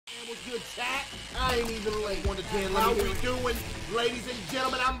What's good, chat? I ain't even late. 1 to 10. How we doing, ladies and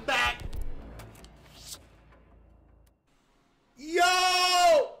gentlemen? I'm back.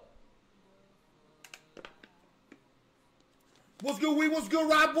 Yo! What's good, we? What's good,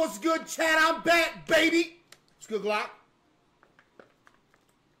 Rob? What's good, chat? I'm back, baby. What's good, Glock?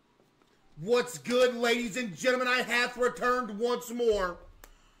 What's good, ladies and gentlemen? I have returned once more.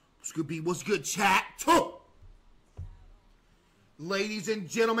 What's good, B? What's good, chat? Ladies and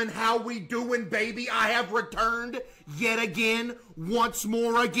gentlemen, how we doing, baby? I have returned yet again, once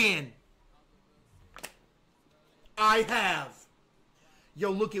more again. I have.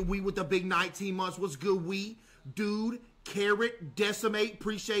 Yo, look at we with the big 19 months. What's good, we? Dude, Carrot, Decimate,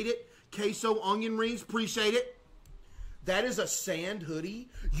 appreciate it. CaseOh, Onion Rings, appreciate it. That is a sand hoodie?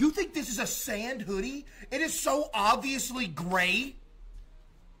 You think this is a sand hoodie? It is so obviously gray.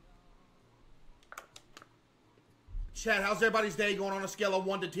 Chat, how's everybody's day going on a scale of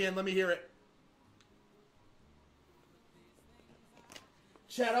 1 to 10? Let me hear it.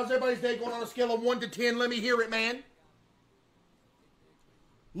 Chat, how's everybody's day going on a scale of 1 to 10? Let me hear it, man.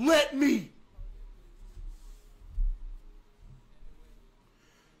 Let me.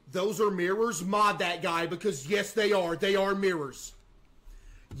 Those are mirrors? Mod that guy, because yes, they are. They are mirrors.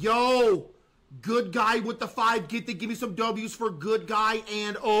 Yo, good guy with the 5. Give me some W's for good guy.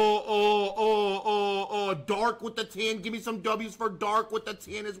 And Dark with the 10. Give me some W's for Dark with the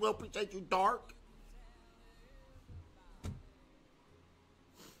 10 as well. Appreciate you, Dark.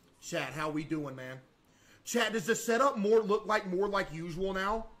 Chat, how we doing, man? Chat, does the setup look more like usual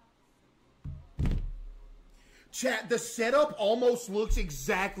now? Chat, the setup almost looks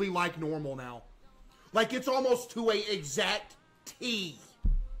exactly like normal now. Like it's almost to a exact T.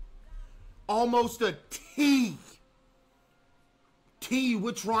 Almost a T. T,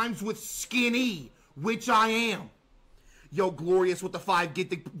 which rhymes with skinny, which I am. Yo, Glorious with the 5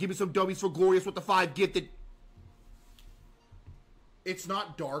 gifted. Give me some W's for Glorious with the 5 gifted. It's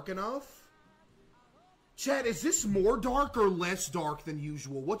not dark enough? Chat, is this more dark or less dark than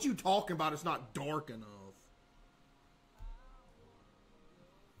usual? What you talking about? It's not dark enough.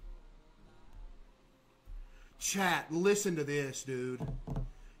 Chat, listen to this, dude.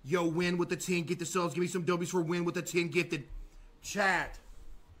 Yo, Win with the 10, get the subs. Give me some W's for Win with the 10 gifted. Chat.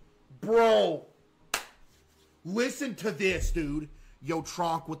 Bro. Listen to this, dude. Yo,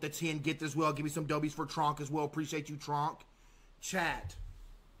 Tronk with the 10, get this as well. Give me some W's for Tronk as well. Appreciate you, Tronk. Chat.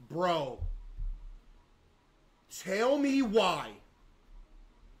 Bro. Tell me why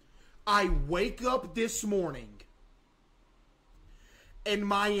I wake up this morning and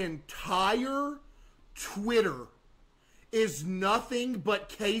my entire Twitter is nothing but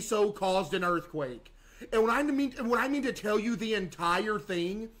CaseOh caused an earthquake. And when I mean to tell you the entire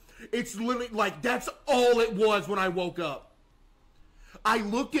thing, it's literally like that's all it was when I woke up. I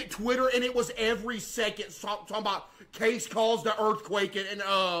looked at Twitter and it was every second talking about Case caused an earthquake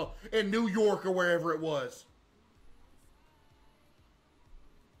in New York or wherever it was.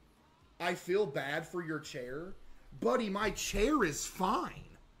 I feel bad for your chair. Buddy, my chair is fine.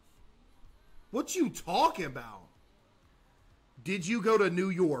 What you talking about? Did you go to New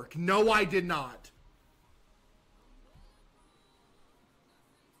York? No, I did not.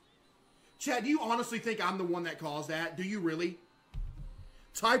 Chad, do you honestly think I'm the one that caused that? Do you really?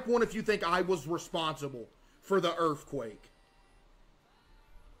 Type 1 if you think I was responsible for the earthquake.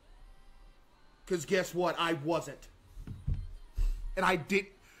 Because guess what? I wasn't. And I did.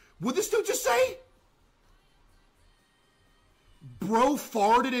 What did this dude just say? Bro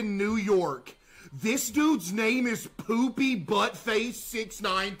farted in New York. This dude's name is Poopy Buttface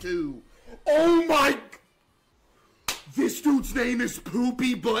 692. Oh my. This dude's name is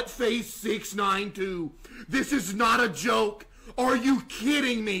Poopy Buttface 692. This is not a joke. Are you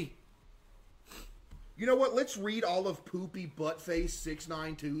kidding me? You know what? Let's read all of Poopy Buttface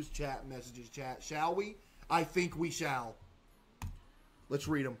 692's chat messages, chat. Shall we? I think we shall. Let's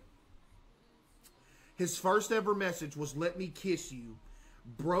read them. His first ever message was, "Let me kiss you.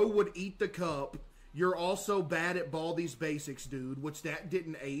 Bro would eat the cup. You're also bad at Baldi's Basics, dude." Which that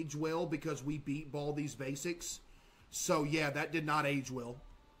didn't age well because we beat Baldi's Basics. So yeah, that did not age well.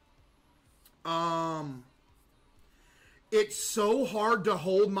 It's so hard to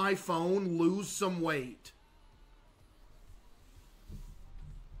hold my phone, lose some weight.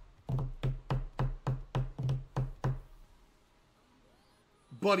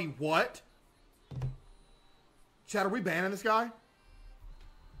 Buddy, what? Chad, are we banning this guy?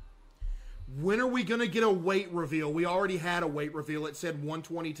 When are we going to get a weight reveal? We already had a weight reveal. It said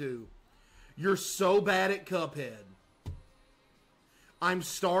 122. You're so bad at Cuphead. I'm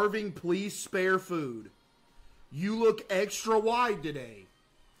starving. Please spare food. You look extra wide today.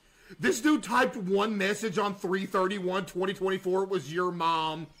 This dude typed one message on 3/31/2024. It was your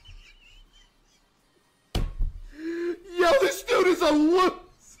mom. Yo, this dude is a loser.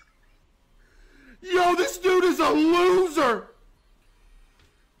 Yo, this dude is a loser.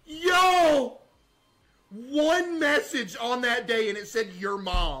 Yo. One message on that day and it said your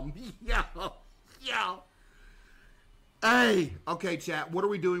mom. Yo. Yo. Hey. Okay, chat. What are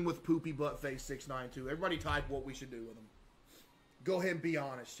we doing with Poopy Buttface 692? Everybody type what we should do with him. Go ahead and be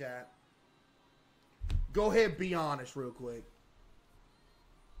honest, chat. Go ahead and be honest real quick.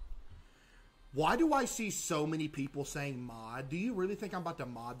 Why do I see so many people saying mod? Do you really think I'm about to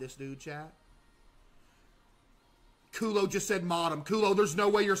mod this dude, chat? Kulo just said mod him. Kulo, there's no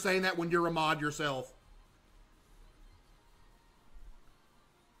way you're saying that when you're a mod yourself.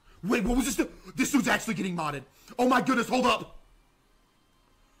 Wait, what was this? This dude's actually getting modded. Oh my goodness, hold up.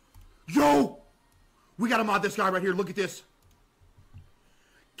 Yo! We gotta mod this guy right here. Look at this.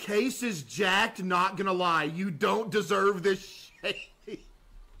 Case is jacked, not gonna lie. You don't deserve this shit.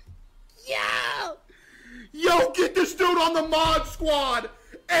 Yeah! Yo, get this dude on the mod squad!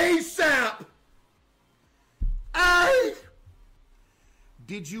 ASAP! Hey!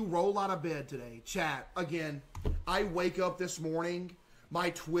 Did you roll out of bed today? Chat, again, I wake up this morning, my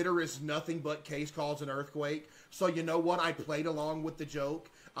Twitter is nothing but Case calls an earthquake. So you know what? I played along with the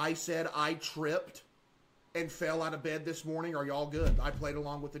joke. I said I tripped and fell out of bed this morning. Are y'all good? I played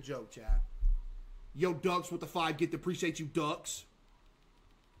along with the joke, chat. Yo, Ducks with the 5 gift. Appreciate you, Ducks.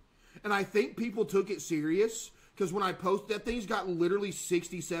 And I think people took it serious because when I posted that thing's got literally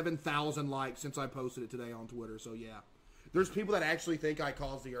 67,000 likes since I posted it today on Twitter. So yeah, there's people that actually think I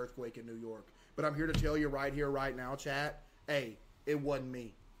caused the earthquake in New York. But I'm here to tell you right here, right now, chat. Hey, it wasn't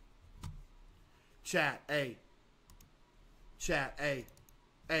me. Chat, hey. Chat, hey.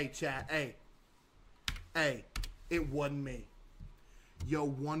 Hey, chat, hey. Hey, it wasn't me. Yo,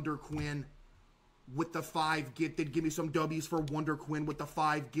 Wonder Quinn with the 5 gifted. Give me some W's for Wonder Quinn with the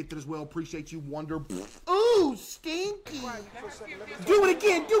 5 gifted as well. Appreciate you, Wonder. Ooh, stinky. Do it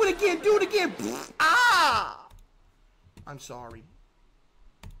again, do it again, do it again. Ah! I'm sorry.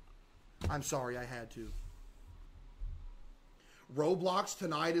 I'm sorry, I had to. Roblox,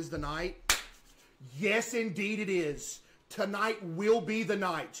 tonight is the night. Yes, indeed it is. Tonight will be the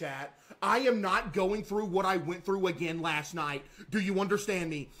night, chat. I am not going through what I went through again last night. Do you understand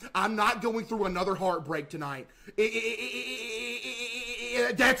me? I'm not going through another heartbreak tonight.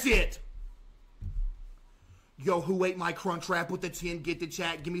 That's it. Yo, who ate my Crunchwrap with the 10 gifted,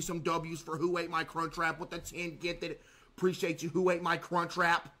 chat? Give me some W's for who ate my Crunchwrap with the 10 gifted. Appreciate you, who ate my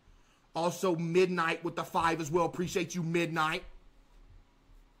Crunchwrap. Also, Midnight with the 5 as well. Appreciate you, Midnight.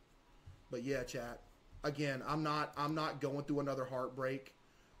 But yeah, chat. Again, I'm not going through another heartbreak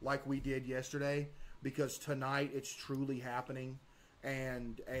like we did yesterday, because tonight it's truly happening.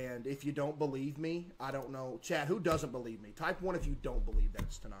 And if you don't believe me, I don't know. Chat, who doesn't believe me? Type 1 if you don't believe that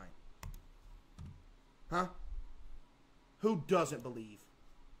it's tonight. Huh? Who doesn't believe?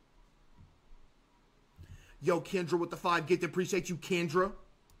 Yo, Kendra with the 5 gift. Appreciate you, Kendra.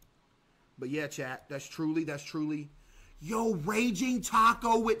 But yeah, chat, that's truly. Yo, Raging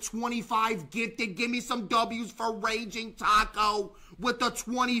Taco with 25 gifted. Give me some W's for Raging Taco with the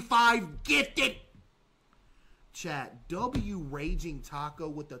 25 gifted. Chat, W Raging Taco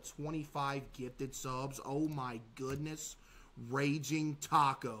with the 25 gifted subs. Oh my goodness. Raging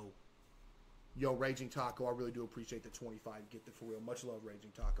Taco. Yo, Raging Taco, I really do appreciate the 25 gifted for real. Much love,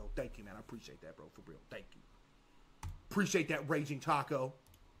 Raging Taco. Thank you, man. I appreciate that, bro, for real. Thank you. Appreciate that, Raging Taco.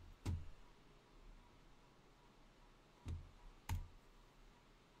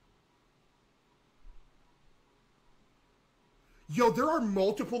 Yo, there are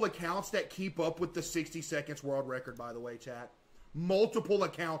multiple accounts that keep up with the 60 seconds world record, by the way, chat. Multiple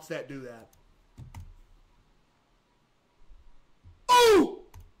accounts that do that. Oh!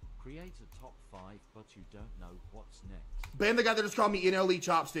 Create a top 5, but you don't know what's next. Ban the guy that just called me NLE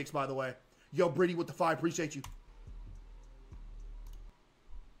Chopsticks, by the way. Yo, Britty with the 5. Appreciate you.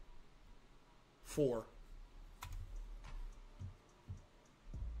 4.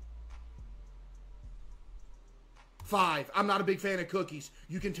 Five. I'm not a big fan of cookies.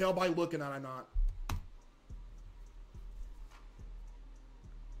 You can tell by looking at I'm not.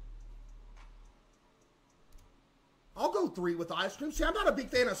 I'll go 3 with ice cream. See, I'm not a big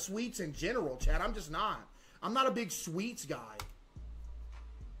fan of sweets in general, Chad. I'm just not. I'm not a big sweets guy.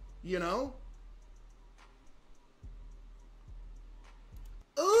 You know?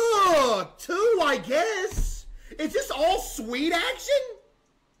 Ugh, 2, I guess. Is this all sweet action?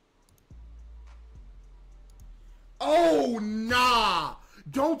 Oh, nah.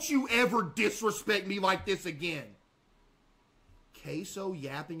 Don't you ever disrespect me like this again. CaseOh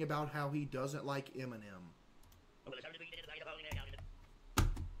yapping about how he doesn't like Eminem.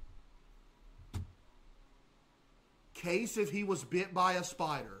 Case if he was bit by a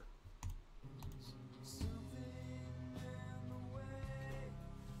spider.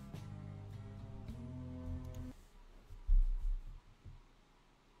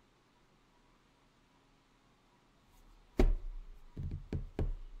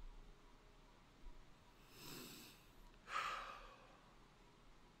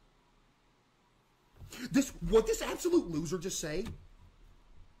 What this absolute loser just say?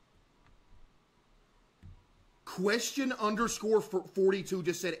 Question underscore 42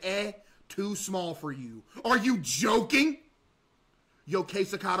 just said, too small for you. Are you joking? Yo,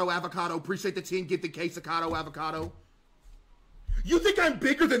 CaseOh avocado. Appreciate the 10. Get the CaseOh avocado. You think I'm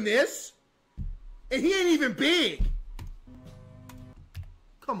bigger than this? And he ain't even big.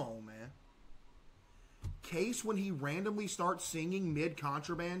 Come on, man. Case when he randomly starts singing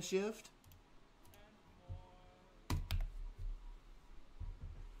mid-contraband shift.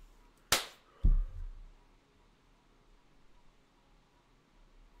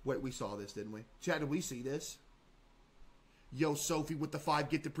 Wait, we saw this, didn't we? Chat, did we see this? Yo, Sophie with the 5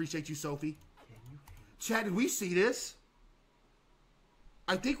 gift. Appreciate you, Sophie. Chat, did we see this?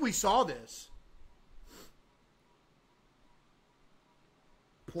 I think we saw this.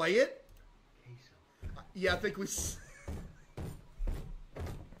 Play it? Yeah, I think we...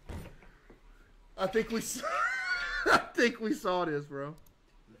 I think we saw this, bro.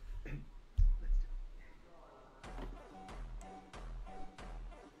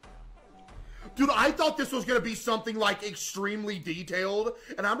 Dude, I thought this was going to be something, like, extremely detailed.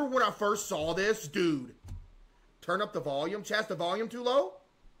 And I remember when I first saw this, dude. Turn up the volume. Chaz, the volume too low?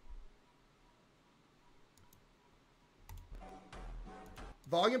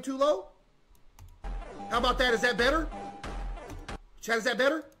 Volume too low? How about that? Is that better? Chaz, is that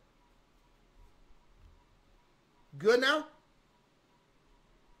better? Good now?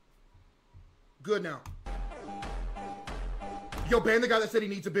 Good now. Yo, ban the guy that said he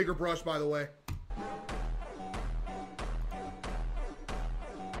needs a bigger brush, by the way.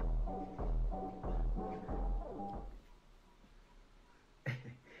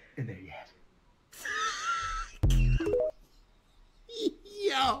 In there yet.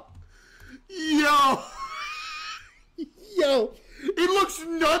 Yo, it looks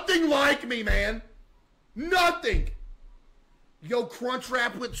nothing like me, man. Nothing. Yo,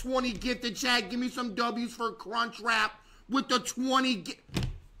 Crunchwrap with 20 gifted. Chat, give me some W's for Crunchwrap with the 20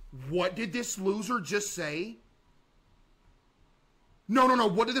 What did this loser just say? No.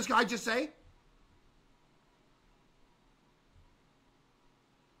 What did this guy just say?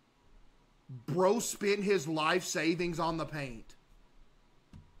 Bro spent his life savings on the paint.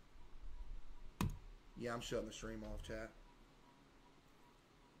 Yeah, I'm shutting the stream off, chat.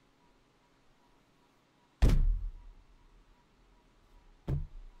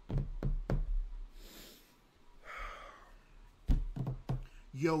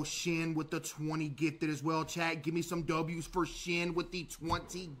 Yo, Shin with the 20 gifted as well, chat. Give me some W's for Shin with the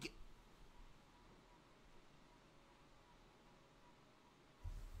 20.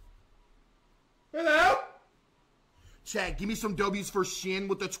 Hello? Chat, give me some W's for Shin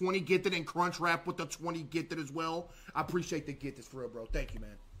with the 20 gifted and Crunchwrap with the 20 gifted as well. I appreciate the gift this for real, bro. Thank you,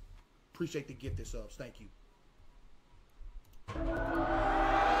 man. Appreciate the gift this subs. Thank you.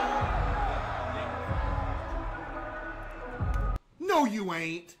 No, you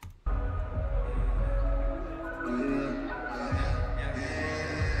ain't.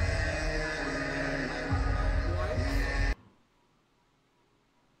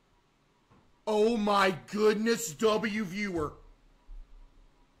 Oh my goodness, W viewer.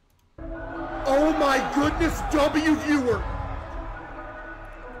 Oh my goodness, W viewer.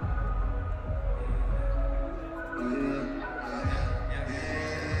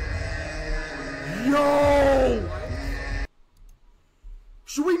 Yo!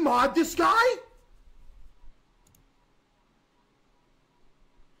 Should we mod this guy?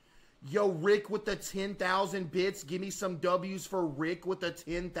 Yo, Rick with the 10,000 bits. Give me some W's for Rick with the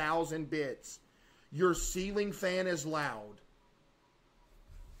 10,000 bits. Your ceiling fan is loud.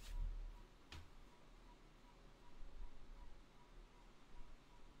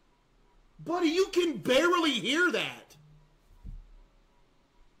 Buddy, you can barely hear that.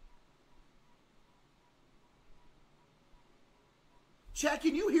 Chat,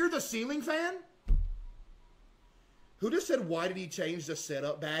 can you hear the ceiling fan? Who just said, why did he change the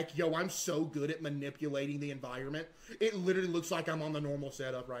setup back? Yo, I'm so good at manipulating the environment. It literally looks like I'm on the normal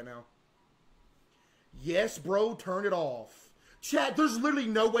setup right now. Yes, bro, turn it off. Chat, there's literally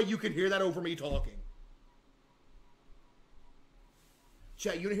no way you can hear that over me talking.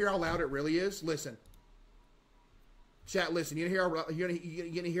 Chat, you wanna hear how loud it really is? Listen. Chat, listen. You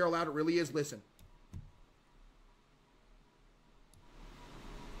gonna hear how loud it really is? Listen.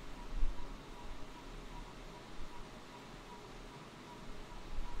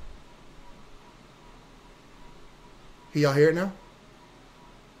 Can y'all hear it now?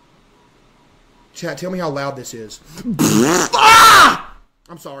 Chat, tell me how loud this is. Ah!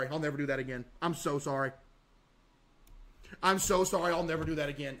 I'm sorry. I'll never do that again. I'm so sorry. I'm so sorry. I'll never do that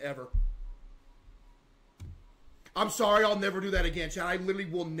again, ever. I'm sorry. I'll never do that again, chat. I literally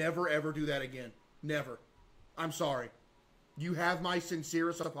will never, ever do that again. Never. I'm sorry. You have my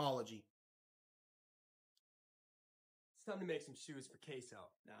sincerest apology. It's time to make some shoes for CaseOh.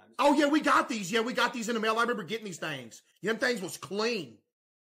 Nah, oh, yeah, we got these. Yeah, we got these in the mail. I remember getting these things. Them things was clean.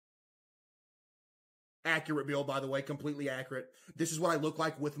 Accurate build, by the way. Completely accurate. This is what I look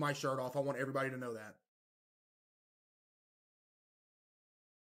like with my shirt off. I want everybody to know that.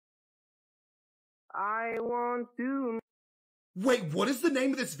 I want to... Wait, what is the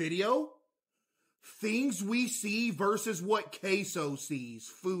name of this video? Things We See versus What CaseOh Sees.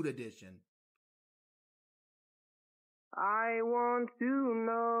 Food edition. I want to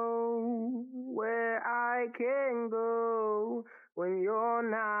know where I can go when you're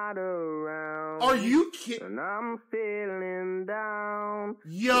not around. Are you kidding? And I'm feeling down.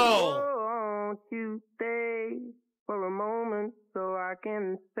 Yo! Won't you stay for a moment so I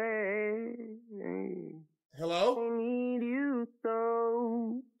can say, hello? I need you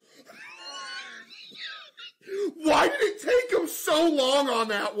so. Why did it take him so long on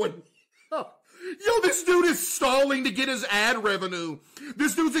that one? Yo, this dude is stalling to get his ad revenue.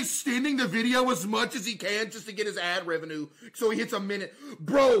 This dude's extending the video as much as he can just to get his ad revenue. So he hits a minute.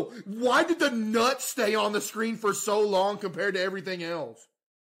 Bro, why did the nut stay on the screen for so long compared to everything else?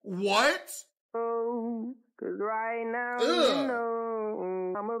 What? Oh, 'cause right now, you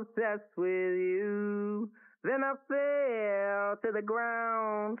know, I'm obsessed with you. Then I fell to the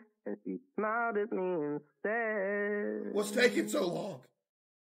ground and she smiled at me instead. What's taking so long?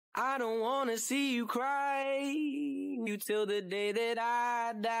 I don't wanna see you cry, you till the day that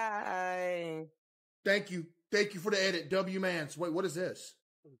I die. Thank you. Thank you for the edit. W Mans. Wait, what is this?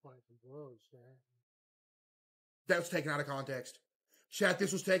 That was taken out of context. Chat,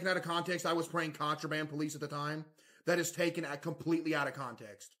 this was taken out of context. I was playing Contraband Police at the time. That is taken completely out of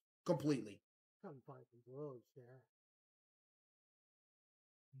context. Completely.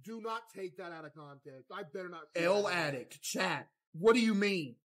 Do not take that out of context. I better not. L Addict. Chat. What do you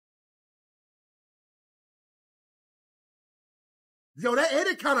mean? Yo, that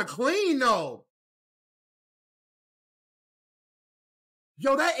edit kind of clean, though.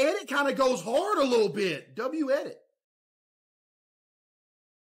 Yo, that edit kind of goes hard a little bit. W edit.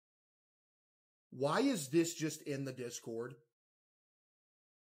 Why is this just in the Discord?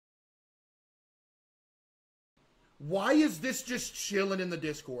 Why is this just chilling in the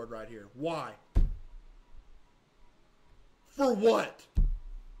Discord right here? Why? For what?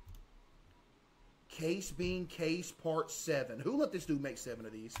 Case being Case Part 7. Who let this dude make 7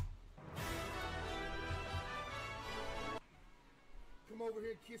 of these? Come over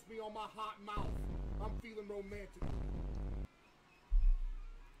here and kiss me on my hot mouth. I'm feeling romantic.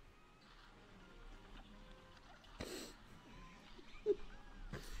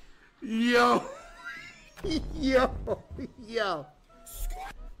 Yo. Yo.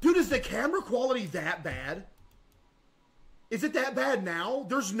 Dude, is the camera quality that bad? Is it that bad now?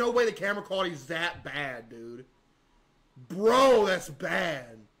 There's no way the camera quality is that bad, dude. Bro, that's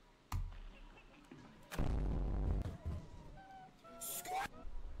bad.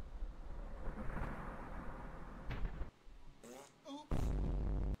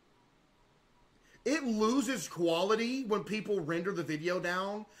 It loses quality when people render the video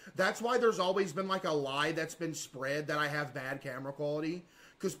down. That's why there's always been like a lie that's been spread that I have bad camera quality.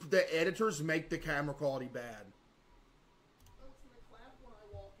 Because the editors make the camera quality bad.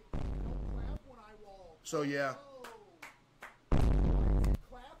 So yeah.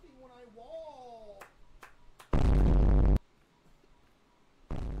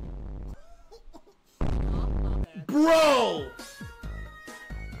 Bro!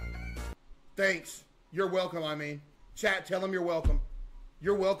 Thanks. You're welcome, I mean. Chat, tell him you're welcome.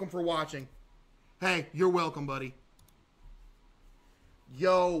 You're welcome for watching. Hey, you're welcome, buddy.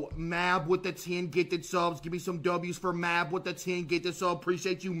 Yo, Mab with the 10 gifted subs. Give me some W's for Mab with the 10 gifted sub.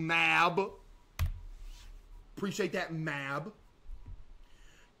 Appreciate you, Mab. Appreciate that, Mab.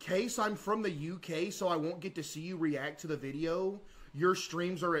 Case, I'm from the UK, so I won't get to see you react to the video. Your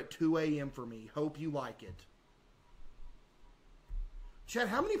streams are at 2 a.m. for me. Hope you like it. Chad,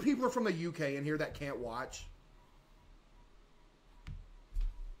 how many people are from the UK in here that can't watch?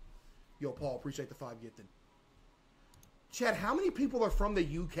 Yo, Paul, appreciate the 5 gifted. Chad, how many people are from the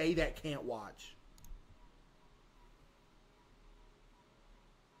UK that can't watch?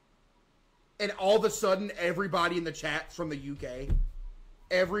 And all of a sudden, everybody in the chat's from the UK.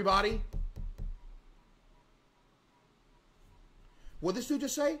 Everybody. What'd this dude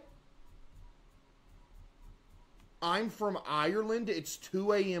just say? I'm from Ireland. It's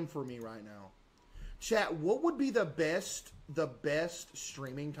 2 a.m. for me right now. Chat, what would be the best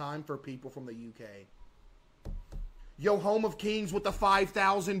streaming time for people from the UK? Yo, Home of Kings with the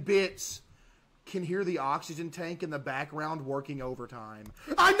 5,000 bits. Can hear the oxygen tank in the background working overtime.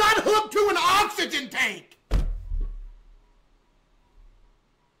 I'm not hooked to an oxygen tank!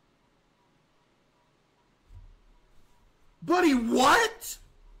 Buddy, what?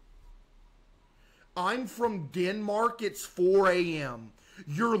 I'm from Denmark. It's 4 a.m.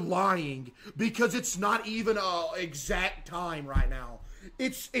 You're lying because it's not even an exact time right now.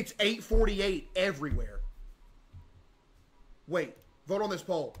 It's 8:48 everywhere. Wait, vote on this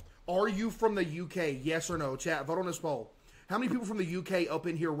poll. Are you from the UK? Yes or no? Chat, vote on this poll. How many people from the UK up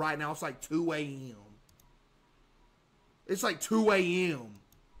in here right now? It's like 2 a.m. It's like 2 a.m.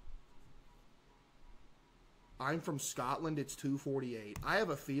 I'm from Scotland. It's 2:48. I have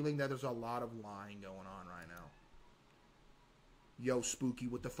a feeling that there's a lot of lying going on right now. Yo, Spooky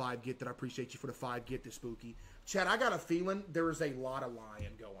with the 5 get that. I appreciate you for the 5 get this, Spooky. Chad, I got a feeling there is a lot of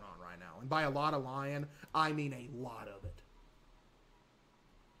lying going on right now. And by a lot of lying, I mean a lot of it.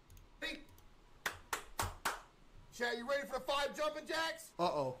 Hey. Chad, you ready for the 5 jumping jacks?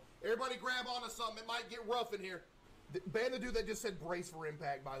 Uh-oh. Everybody grab onto something. It might get rough in here. Ban the dude that just said brace for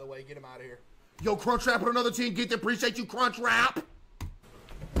impact, by the way. Get him out of here. Yo, Crunchwrap with another team. Get to appreciate you, Crunchwrap.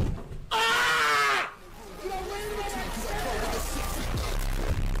 Ah!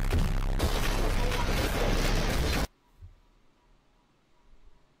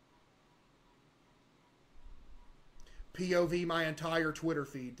 POV my entire Twitter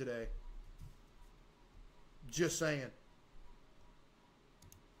feed today. Just saying.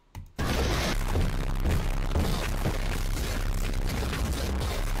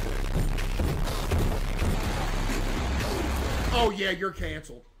 Oh yeah, you're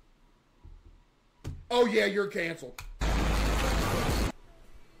canceled. Oh yeah, you're canceled.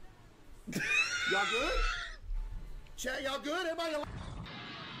 Y'all good? Chat, y'all good? Everybody alive?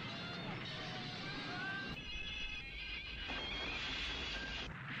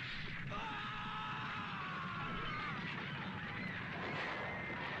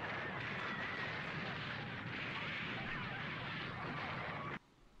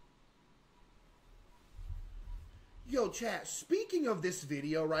 Yo, chat, speaking of this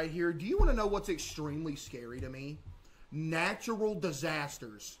video right here, do you want to know what's extremely scary to me? Natural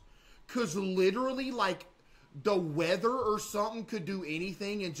disasters. Because literally, like, the weather or something could do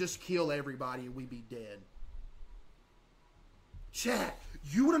anything and just kill everybody and we'd be dead. Chat,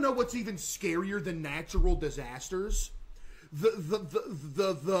 you want to know what's even scarier than natural disasters? You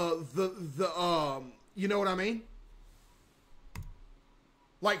know what I mean?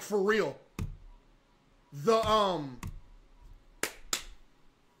 Like, for real.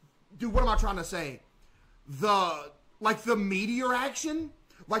 Dude, what am I trying to say? Like the meteor action?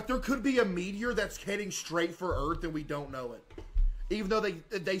 Like there could be a meteor that's heading straight for Earth and we don't know it. Even though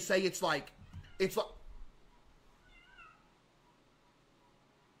they say it's like, there's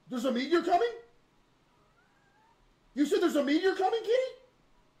a meteor coming? You said there's a meteor coming, Kitty?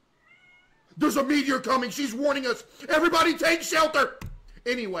 There's a meteor coming. She's warning us. Everybody take shelter.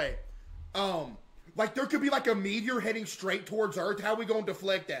 Anyway, like there could be like a meteor heading straight towards Earth. How are we going to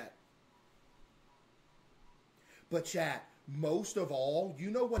deflect that? But chat, most of all, you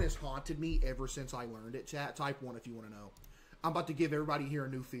know what has haunted me ever since I learned it, chat? Type 1 if you want to know. I'm about to give everybody here a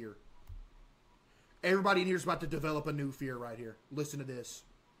new fear. Everybody in here is about to develop a new fear right here. Listen to this.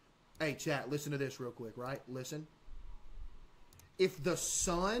 Hey, chat, listen to this real quick, right? Listen. If the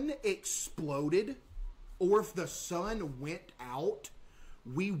sun exploded or if the sun went out,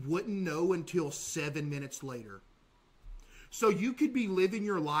 we wouldn't know until 7 minutes later. So you could be living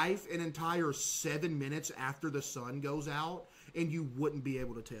your life an entire 7 minutes after the sun goes out, and you wouldn't be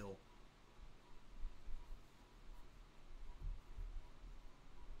able to tell.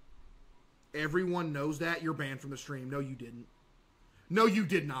 Everyone knows that. You're banned from the stream. No, you didn't. No, you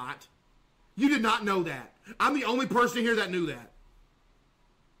did not. You did not know that. I'm the only person here that knew that.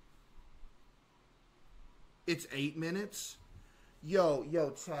 It's 8 minutes? Yo,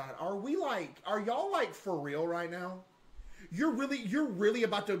 Chad, are y'all like for real right now? You're really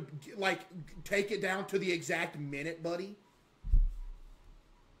about to like take it down to the exact minute, buddy?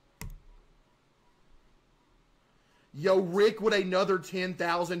 Yo, Rick with another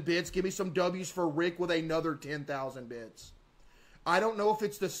 10,000 bits. Give me some W's for Rick with another 10,000 bits. I don't know if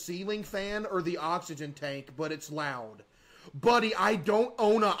it's the ceiling fan or the oxygen tank, but it's loud. Buddy, I don't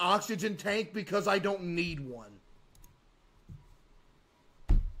own an oxygen tank because I don't need one.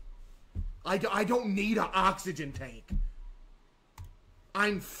 I don't need an oxygen tank.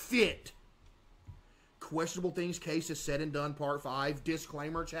 I'm fit. Questionable things, case is said and done, part 5.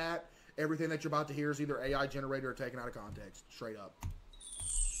 Disclaimer, chat. Everything that you're about to hear is either AI generated or taken out of context. Straight up.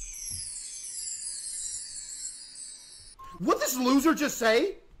 What this loser just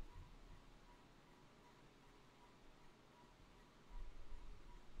say?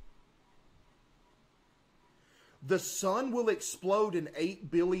 The sun will explode in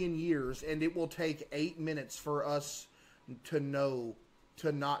 8 billion years, and it will take 8 minutes for us to know,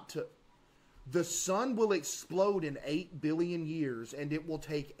 The sun will explode in 8 billion years, and it will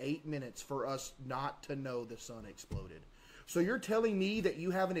take 8 minutes for us not to know the sun exploded. So you're telling me that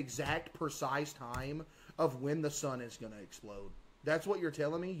you have an exact, precise time of when the sun is going to explode. That's what you're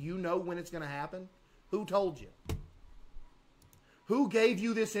telling me? You know when it's going to happen? Who told you? Who gave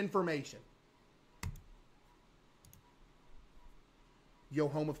you this information? Yo,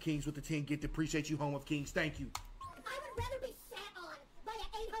 Home of Kings with the 10 gift. Appreciate you, Home of Kings. Thank you. I would rather be sat on by an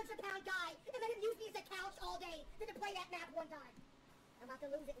 800-pound guy and let him use me as a couch all day than to play that map one time. I'm about to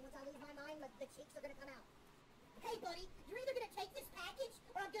lose it, and once I lose my mind, the cheeks are going to come out. Hey, buddy, you're either going to take this package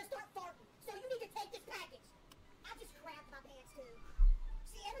or I'm going to start farting. So you need to take this package. I just crapped my pants, too.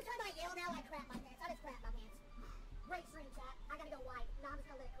 See, every time I yell now, I crap my pants. I just crap my pants. Great stream, chat. I got to go white. No, I'm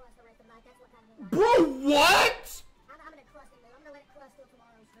just going to let it crust the rest of the night. That's what kind of mood Bro, what? I'm going to crust it, though. I'm going to let it crust till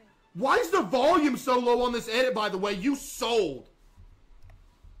tomorrow's stream. Why is the volume so low on this edit, by the way? You sold.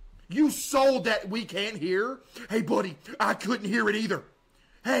 You sold that we can't hear? Hey, buddy, I couldn't hear it either.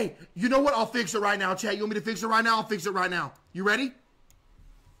 Hey, you know what? I'll fix it right now, chat. You want me to fix it right now? I'll fix it right now. You ready?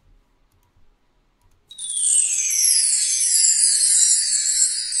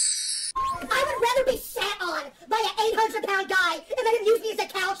 I would rather be sat on by an 800-pound guy and let him use me as a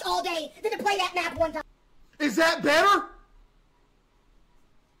couch all day than to play that map one time. Is that better?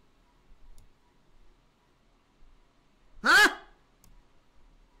 Huh?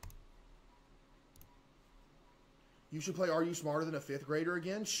 You should play Are You Smarter Than a 5th Grader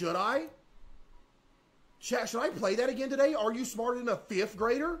again? Should I? Chat, should I play that again today? Are You Smarter Than a 5th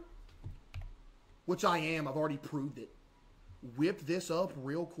Grader? Which I am. I've already proved it. Whip this up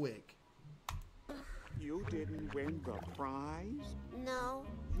real quick. You didn't win the prize? No.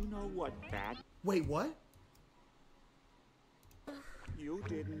 You know what that... Wait, what? You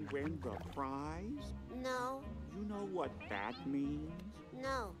didn't win the prize? No. You know what that means?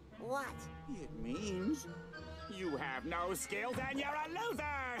 No. What? It means you have no skills and you're a loser!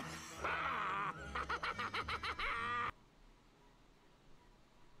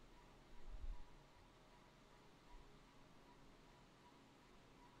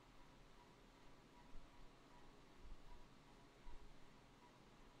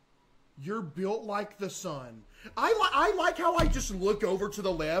 You're built like the sun. I like how I just look over to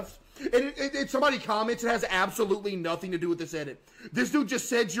the left, and somebody comments, it has absolutely nothing to do with this edit. This dude just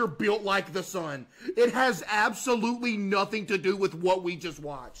said you're built like the sun. It has absolutely nothing to do with what we just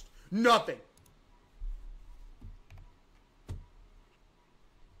watched. Nothing.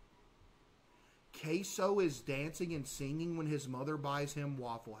 CaseOh is dancing and singing when his mother buys him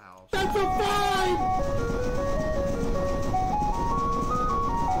Waffle House. That's a 5!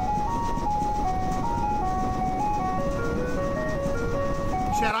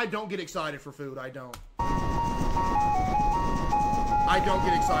 Chad, I don't get excited for food. I don't. I don't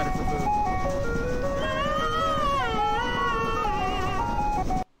get excited for food.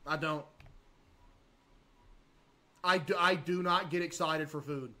 I don't. I do not get excited for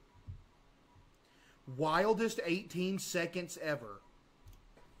food. Wildest 18 seconds ever.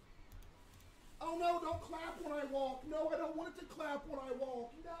 Oh no, don't clap when I walk. No, I don't want it to clap when I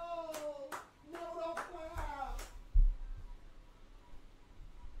walk. No. No, don't clap.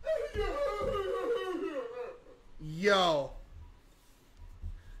 Yo.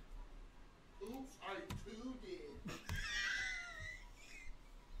 Oops, I too did.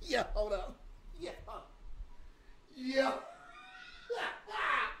 Yeah, hold up. Yeah. Yeah.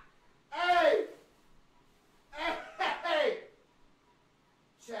 Hey! Hey!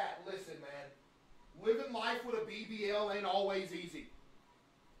 Chat, listen, man. Living life with a BBL ain't always easy.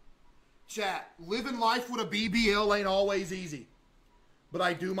 Chat, living life with a BBL ain't always easy. But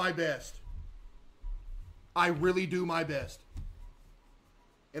I do my best. I really do my best.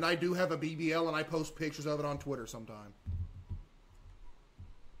 And I do have a BBL, and I post pictures of it on Twitter sometime.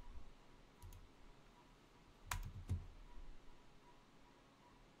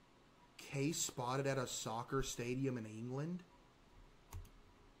 Case spotted at a soccer stadium in England.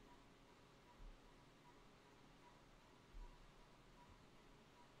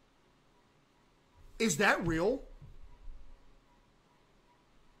 Is that real?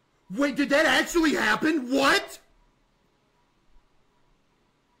 Wait, did that actually happen? What?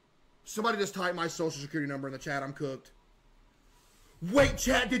 Somebody just type my social security number in the chat. I'm cooked. Wait,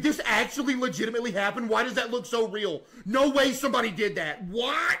 chat, did this actually legitimately happen? Why does that look so real? No way somebody did that.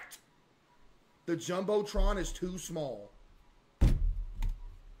 What? The Jumbotron is too small. I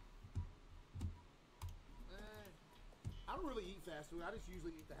don't really eat fast food. I just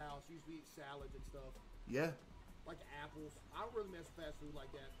usually eat the house. Usually eat salads and stuff. Yeah. Like apples. I don't really mess with fast food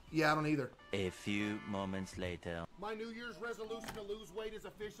like that. Yeah, I don't either. A few moments later. My New Year's resolution to lose weight is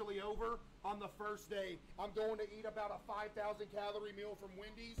officially over on the first day. I'm going to eat about a 5,000 calorie meal from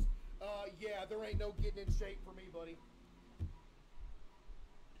Wendy's. Yeah, there ain't no getting in shape for me, buddy.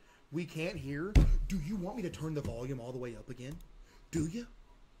 We can't hear. Do you want me to turn the volume all the way up again? Do you?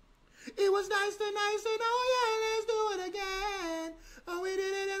 It was nice to know, yeah, let's do it again. Oh, we did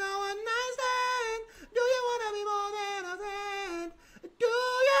it in our nice time. Do you want to be more than a friend? Do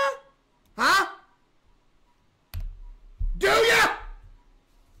you? Huh? Do you?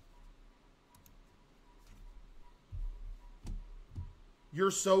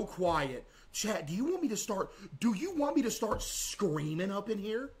 You're so quiet. Chat, do you want me to start screaming up in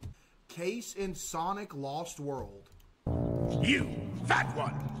here? Case in Sonic Lost World. You fat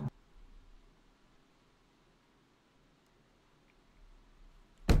one!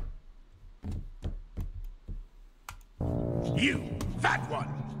 You fat one!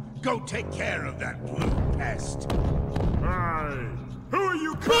 Go take care of that blue pest. Hey, who are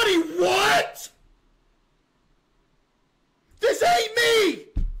you? Buddy, what? This ain't me!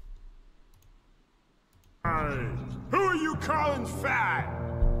 Hey, who are you calling fat?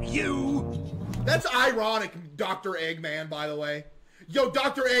 You? That's ironic, Dr. Eggman, by the way. Yo,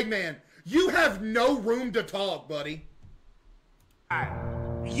 Dr. Eggman, you have no room to talk, buddy.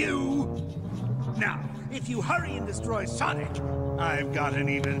 You? Now, if you hurry and destroy Sonic, I've got an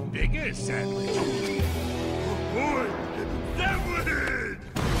even bigger sandwich. Boy, sandwich!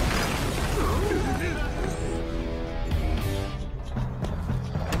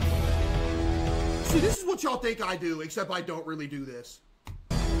 See, this is what y'all think I do, except I don't really do this.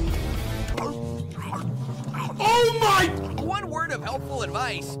 Oh my! One word of helpful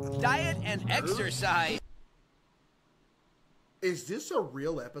advice: diet and exercise. Is this a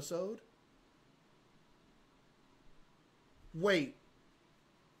real episode? Wait.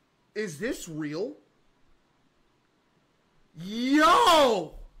 Is this real?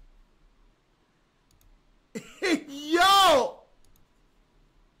 Yo! Yo!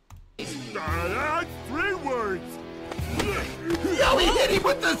 That's 3 words! Yo, he hit him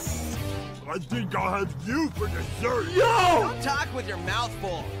with the... I think I'll have you for dessert! Yo! Don't talk with your mouth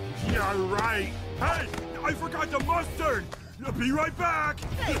full. Yeah, right! Hey, I forgot the mustard! I'll be right back!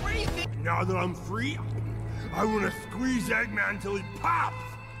 Hey, where do you think? Now that I'm free, I want to squeeze Eggman till he pops!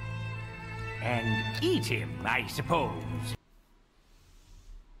 And eat him, I suppose.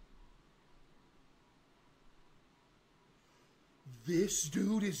 This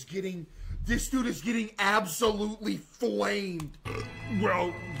dude is getting absolutely flamed.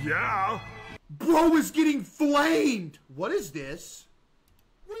 Well, yeah. Bro is getting flamed. What is this?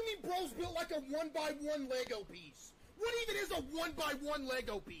 What do you mean bro's built like a 1x1 Lego piece? What even is a 1x1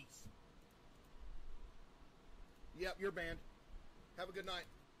 Lego piece? Yep, you're banned. Have a good night.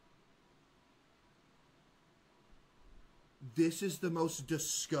 This is the most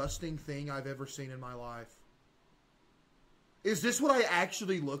disgusting thing I've ever seen in my life. Is this what I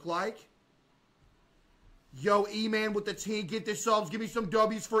actually look like? Yo, E-Man with the 10 gifted subs. Give me some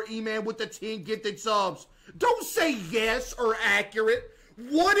W's for E-Man with the 10 gifted subs. Don't say yes or accurate.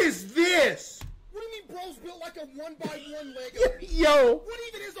 What is this? What do you mean bro's built like a 1x1 Lego piece? Yo. What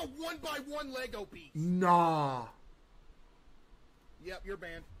even is a 1x1 Lego piece? Nah. Yep, you're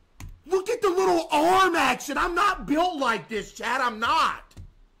banned. Look at the little arm action. I'm not built like this, Chad. I'm not.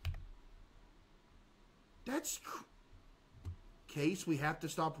 That's... Case, we have to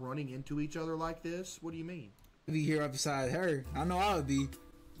stop running into each other like this? What do you mean? Be here up beside her. I know I would be.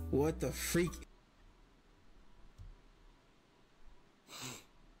 What the freak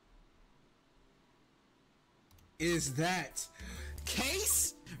is that?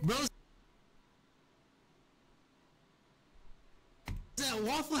 Case? Bro's at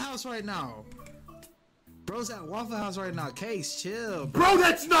Waffle House right now. Bro's at Waffle House right now. Case, chill. Bro,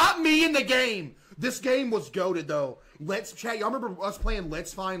 that's not me in the game. This game was goated though. Let's chat. Y'all remember us playing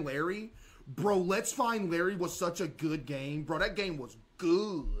Let's Find Larry? Bro, Let's Find Larry was such a good game. Bro, that game was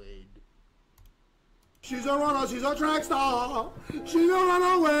good. She's a runner, she's a track star. She don't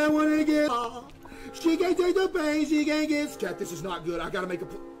run away when it gets hard. She can't take the pain, she can't get... Chat, this is not good. I gotta make a...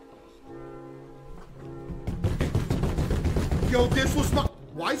 Yo, this was my...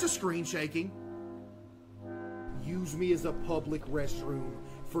 Why is the screen shaking? Use me as a public restroom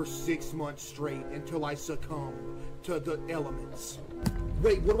for 6 months straight until I succumb to the elements.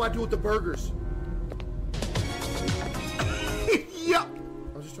 Wait, what do I do with the burgers? Yeah.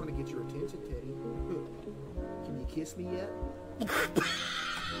 I was just trying to get your attention, Teddy. Can you kiss me yet?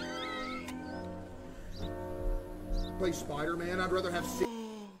 Play Spider-Man. I'd rather have six.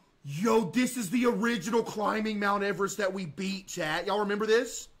 Yo, this is the original climbing Mount Everest that we beat, chat. Y'all remember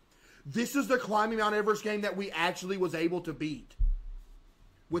this? This is the climbing Mount Everest game that we actually was able to beat.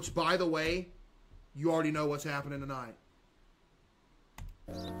 Which, by the way, you already know what's happening tonight.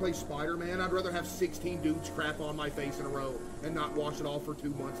 Play Spider-Man. I'd rather have 16 dudes crap on my face in a row and not wash it off for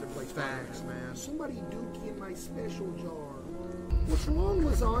 2 months than play Spider-Man. Facts, man. Somebody dookie in my special jar. What's wrong,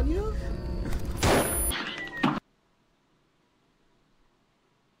 lasagna?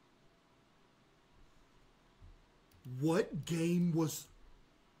 What game was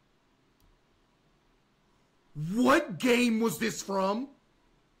this from?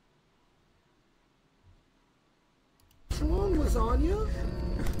 What's wrong, lasagna?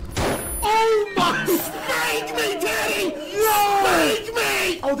 Oh my! Spank me, Teddy! Spank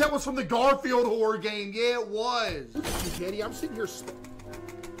me! Oh, that was from the Garfield horror game. Yeah, it was. Teddy, I'm sitting here.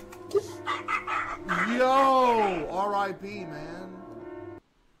 Yo, R.I.P. man.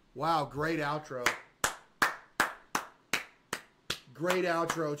 Wow, great outro. Great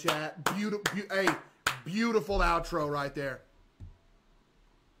outro, chat. Hey, beautiful outro right there.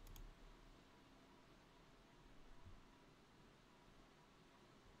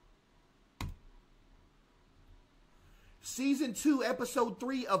 Season 2, Episode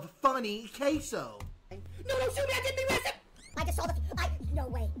 3 of Funny CaseOh. No, shoot me! I didn't mean it! I just saw the... No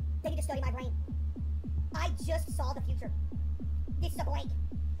way. They need to study my brain. I just saw the future. This is a blank.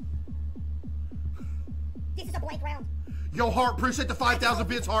 This is a blank round. Yo, Harp, appreciate the 5,000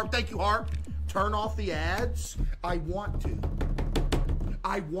 bits, Harp. Thank you, Harp. Turn off the ads. I want to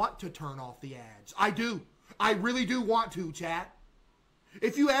turn off the ads. I do. I really do want to, chat.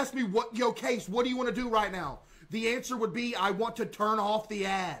 If you ask me, Case, what do you want to do right now? The answer would be, I want to turn off the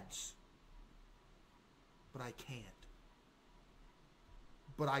ads. But I can't.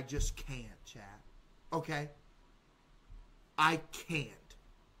 But I just can't, chat. Okay? I can't.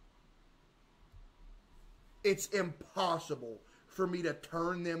 It's impossible for me to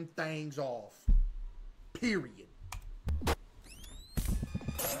turn them things off. Period.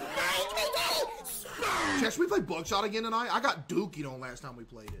 Chess, we play Buckshot again tonight? I got dookied on last time we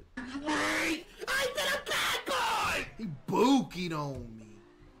played it. Wait! I've been a bad boy! He bookied on me.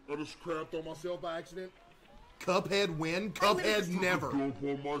 I just crapped on myself by accident. Cuphead win? Cuphead never. I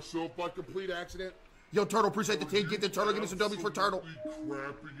on myself by complete accident. Yo, Turtle, appreciate the team. Get the Turtle. Give me some W's for Turtle.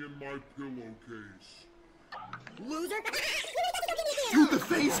 Crapping in my pillowcase. Loser. Dude, the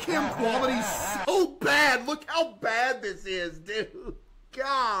face cam quality's so bad. Look how bad this is, dude.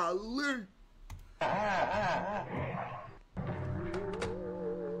 Golly.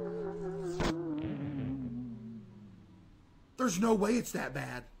 There's no way it's that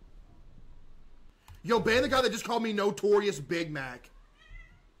bad. Yo, ban the guy that just called me Notorious Big Mac.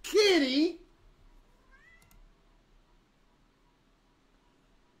 Kitty!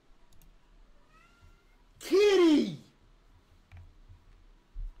 Kitty!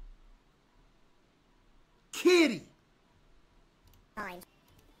 Kitty! Fine.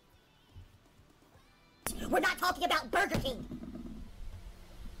 We're not talking about Burger King.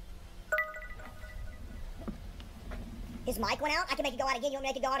 His mic went out. I can make it go out again. You want me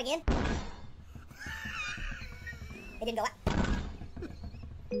to make it go out again? It didn't go out.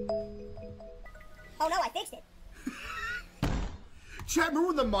 Oh no, I fixed it. Chat, remember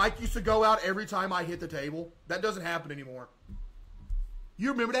when the mic used to go out every time I hit the table? That doesn't happen anymore.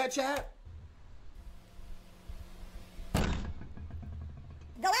 You remember that, chat?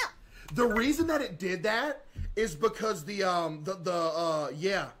 Go out. The reason that it did that is because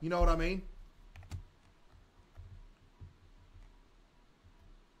yeah, you know what I mean?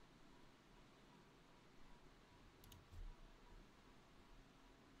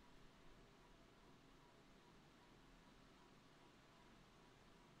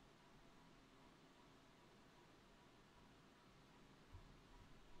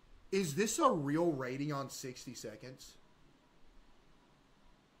 Is this a real rating on 60 seconds?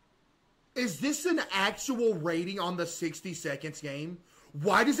 Is this an actual rating on the 60 seconds game?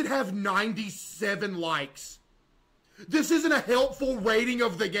 Why does it have 97 likes? This isn't a helpful rating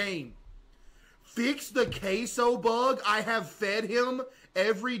of the game. Fix the CaseOh bug. I have fed him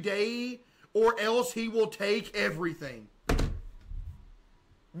every day, or else he will take everything.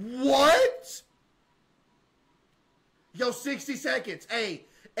 What? Yo, 60 seconds. Hey,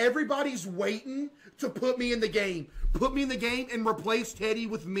 everybody's waiting to put me in the game. Put me in the game and replace Teddy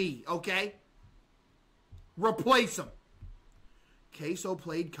with me, okay? Replace him. CaseOh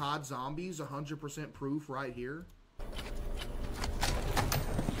played COD Zombies, 100% proof right here.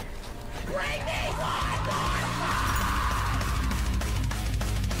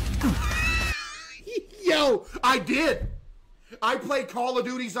 Yo, I did. I played Call of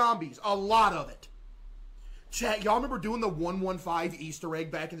Duty Zombies, a lot of it. Chat, y'all remember doing the 115 Easter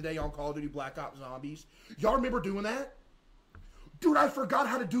egg back in the day on Call of Duty Black Ops Zombies? Y'all remember doing that? Dude, I forgot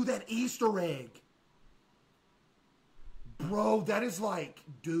how to do that Easter egg. Bro, that is like,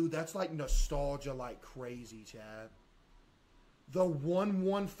 dude, that's like nostalgia like crazy, chat. The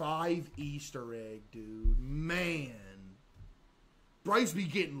 115 Easter egg, dude. Man. Bryce be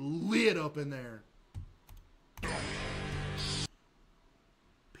getting lit up in there.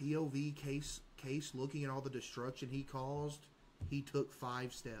 POV case looking at all the destruction he caused, he took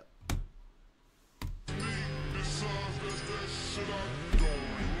 5 steps.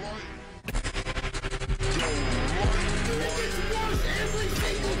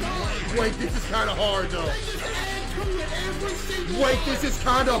 Wait, this is kind of hard though. Wait, this is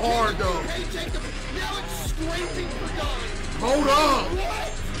kind of hard though. Hold on.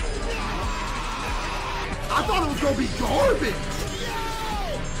 I thought it was gonna be garbage.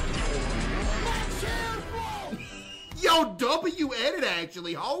 Yo, W edit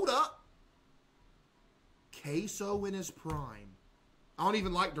actually. Hold up. CaseOh in his prime. I don't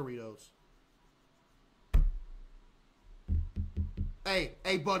even like Doritos. Hey,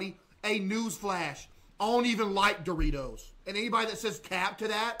 buddy. Hey, newsflash. I don't even like Doritos. And anybody that says cap to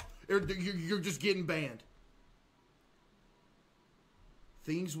that, you're just getting banned.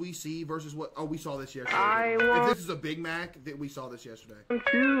 Things we see versus what... Oh, we saw this yesterday. If this is a Big Mac, we saw this yesterday.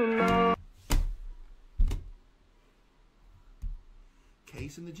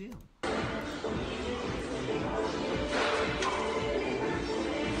 Case in the gym.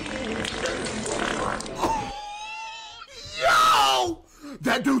 Yo!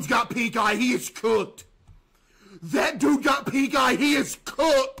 That dude's got pink eye. He is cooked. That dude got pink eye. He is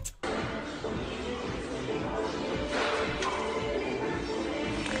cooked.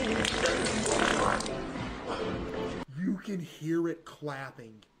 You can hear it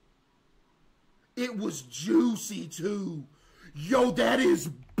clapping. It was juicy too. Yo, that is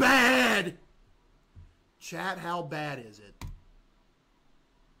bad. Chat, how bad is it?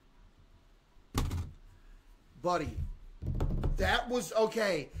 Buddy, that was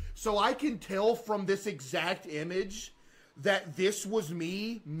okay. So I can tell from this exact image that this was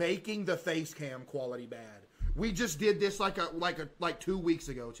me making the face cam quality bad. We just did this like 2 weeks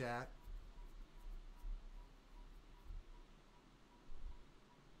ago, chat.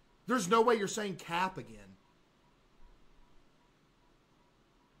 There's no way you're saying cap again.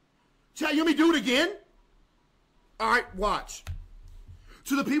 Chat, you want me to do it again? Alright, watch.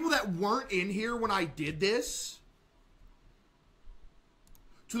 To the people that weren't in here when I did this,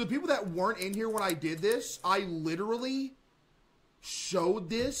 I literally showed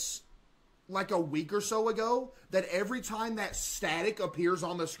this like a week or so ago, that every time that static appears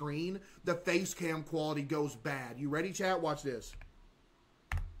on the screen, the face cam quality goes bad. You ready, chat? Watch this.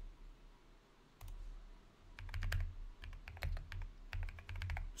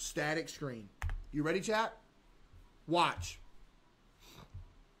 Static screen. You ready, chat? Watch.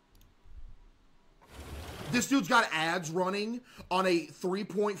 This dude's got ads running on a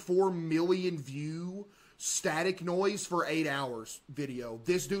 3.4 million view static noise for 8 hours video.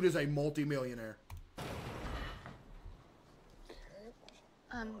 This dude is a multi-millionaire.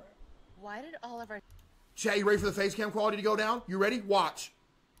 Why did all of our... Chat, you ready for the face cam quality to go down? You ready? Watch.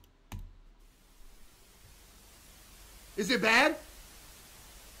 Is it bad?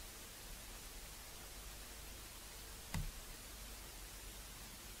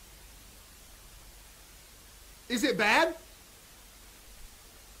 Is it bad?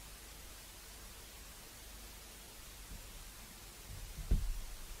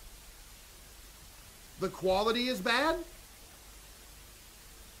 The quality is bad?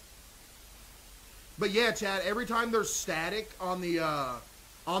 But yeah, chat, every time there's static on the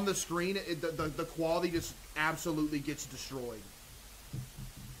screen, the quality just absolutely gets destroyed.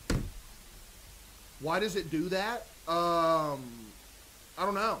 Why does it do that? I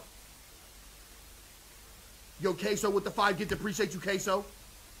don't know. Yo, CaseOh with the 5 gift. Appreciate you, CaseOh.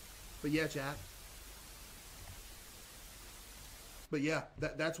 But yeah, chat. But yeah,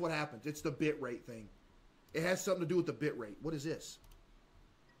 that's what happens. It's the bit rate thing. It has something to do with the bit rate. What is this?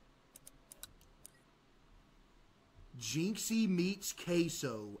 Jynxzi meets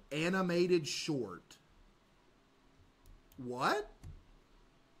CaseOh animated short. What?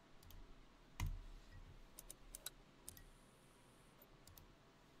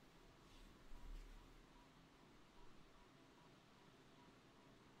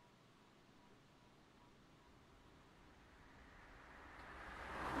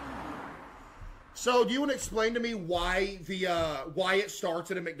 So, do you want to explain to me why why it starts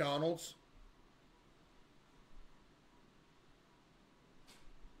at a McDonald's?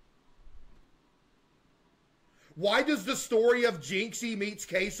 Why does the story of Jynxzi meets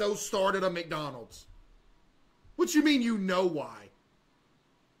CaseOh start at a McDonald's? What you mean you know why?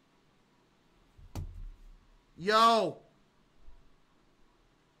 Yo.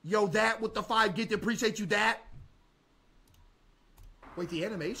 Yo, that with the 5 get to appreciate you that. Wait, the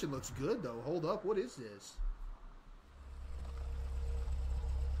animation looks good though. Hold up, what is this?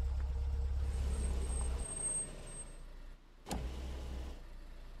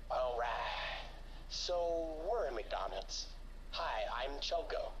 Alright. So, we're at McDonald's. Hi, I'm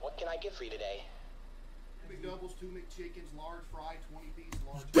Choco. What can I get for you today? McDoubles, 2 McChickens, large fry, 20-piece,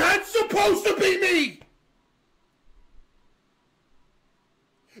 large... That's supposed to be me!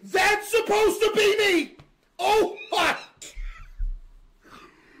 That's supposed to be me! Oh my...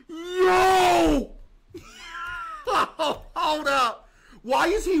 Yo! Hold up. Why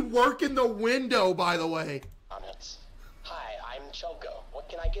is he working the window, by the way? Hi, I'm Choco. What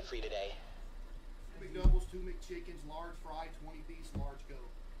can I get for you today? McDoubles, 2 McChickens, large fry, 20-piece, large Coke.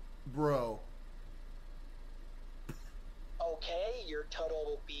 Bro. Okay, your total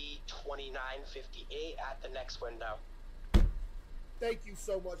will be $29.58 at the next window. Thank you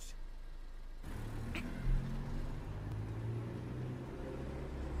so much.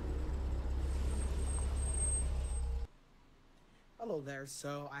 Hello there.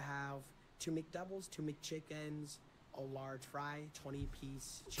 So I have 2 McDoubles, 2 McChickens, a large fry,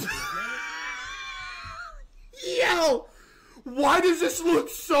 20-piece chicken nugget. Yo! Why does this look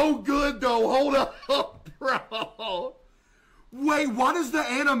so good, though? Hold up, bro. Wait, why does the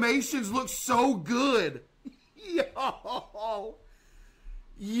animations look so good? Yo!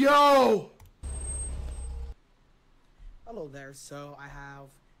 Yo! Hello there. So I have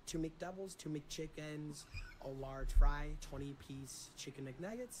 2 McDoubles, 2 McChickens, a large fry, 20-piece chicken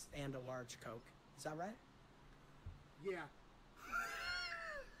McNuggets, and a large Coke. Is that right? Yeah.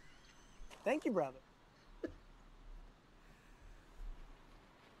 Thank you, brother.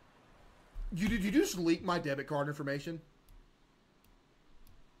 Did you just leak my debit card information?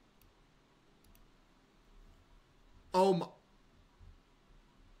 Oh my...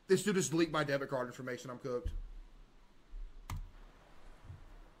 This dude just leaked my debit card information. I'm cooked.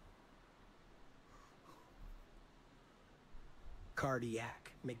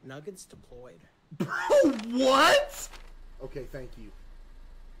 Cardiac. McNuggets deployed. Bro, what? Okay, thank you.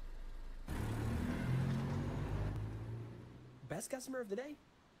 Best customer of the day?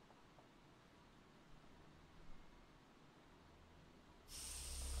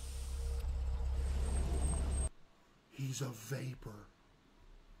 He's a vapor.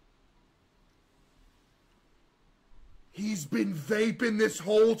 He's been vaping this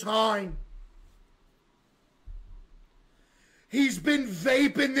whole time. He's been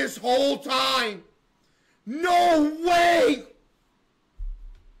vaping this whole time. No way!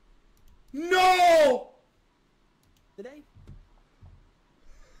 No! Today?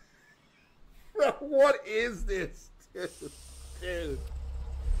 Bro, what is this? Dude.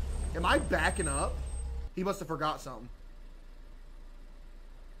 Am I backing up? He must have forgot something.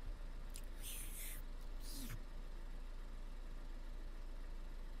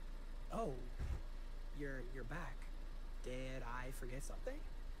 Oh, you're back. Did I forget something?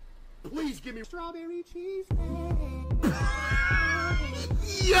 Please give me strawberry cheese.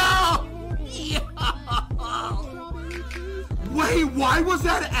 Yo! Wait, why was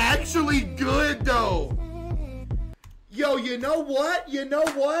that actually good though? Yo, you know what? You know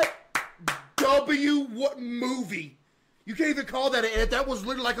what? What movie? You can't even call that an... That was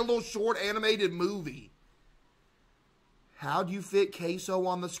literally like a little short animated movie. How do you fit CaseOh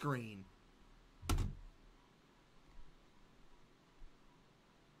on the screen?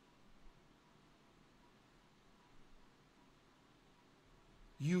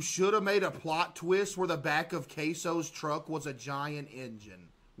 You should have made a plot twist where the back of CaseOh's truck was a giant engine.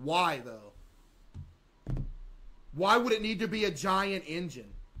 Why, though? Why would it need to be a giant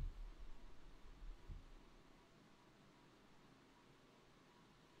engine?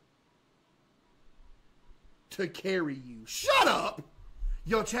 to carry you. Shut up!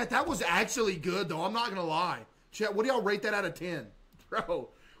 Yo, chat, that was actually good, though. I'm not gonna lie. Chat, what do y'all rate that out of 10? Bro,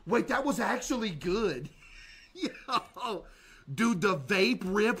 wait, that was actually good. Yo, dude, the vape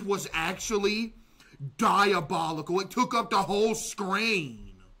rip was actually diabolical. It took up the whole screen.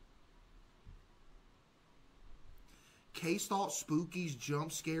 Case thought Spooky's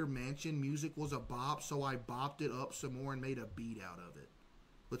jump scare mansion music was a bop, so I bopped it up some more and made a beat out of it.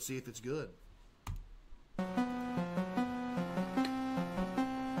 Let's see if it's good.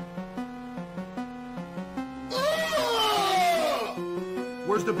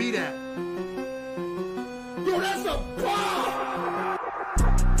 Where's the beat at? Yo, that's a bomb!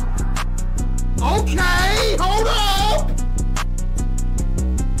 Okay, hold up!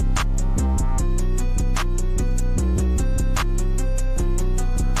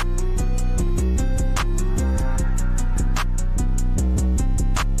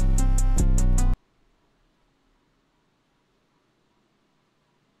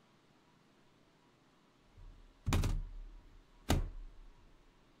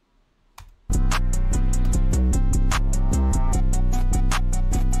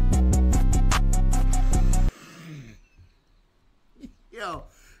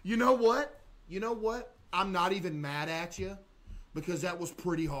 You know what? You know what? I'm not even mad at you because that was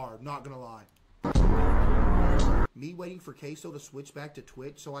pretty hard, not gonna lie. Me waiting for CaseOh to switch back to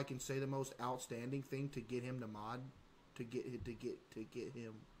Twitch so I can say the most outstanding thing to get him to mod, to get him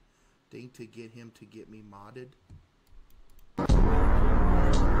to get me modded.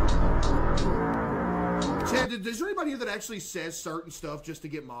 Chad, is there anybody here that actually says certain stuff just to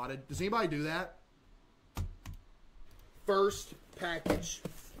get modded? Does anybody do that? First package.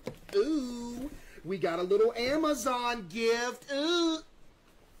 Ooh, we got a little Amazon gift. Ooh.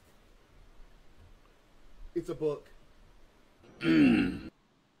 It's a book.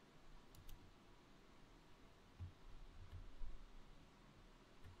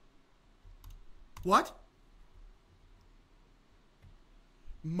 What?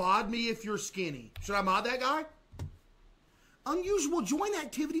 Mod me if you're skinny. Should I mod that guy? Unusual join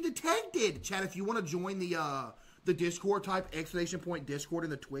activity detected. Chat, if you want to join the Discord, type !point Discord in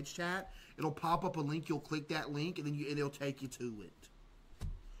the Twitch chat. It'll pop up a link. You'll click that link, and then it'll take you to it.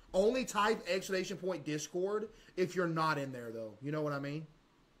 Only type !point Discord if you're not in there, though. You know what I mean?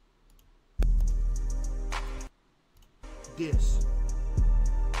 Dis.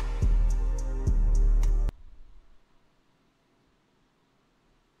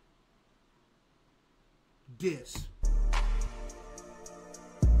 Dis.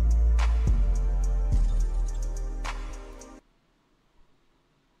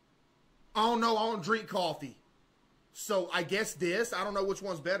 Oh no, I don't drink coffee. So I guess this, I don't know which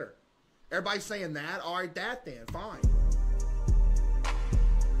one's better. Everybody's saying that. All right, that then, fine.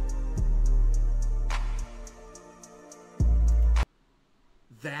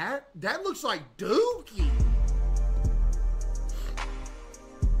 That looks like Dookie.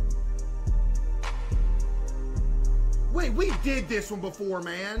 Wait, we did this one before,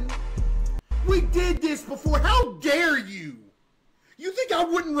 man. We did this before. How dare you? You think I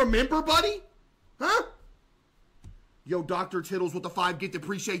wouldn't remember, buddy? Huh? Yo, Dr. Tittles with the 5 gift.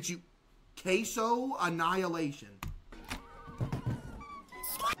 Appreciate you. CaseOh Annihilation.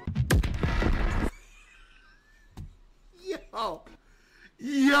 Yo.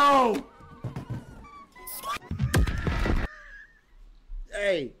 Yo.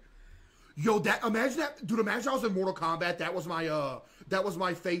 Hey. Yo, that, imagine that. Dude, imagine I was in Mortal Kombat. That was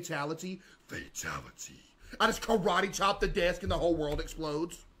my fatality. Fatality. I just karate chop the desk and the whole world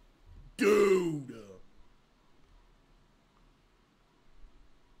explodes. Dude.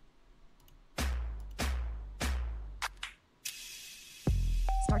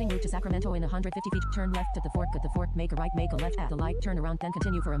 Starting route to Sacramento in 150 feet. Turn left at the fork, make a right, make a left at the light, turn around, then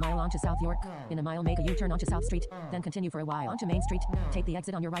continue for a mile onto South York. In a mile, make a U-turn onto South Street, then continue for a while onto Main Street. Take the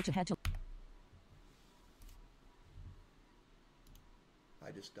exit on your right to head to...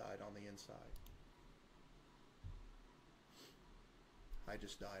 I just died on the inside. I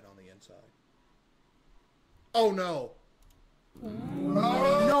just died on the inside. Oh no.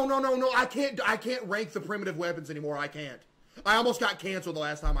 No. I can't rank the primitive weapons anymore. I can't. I almost got canceled the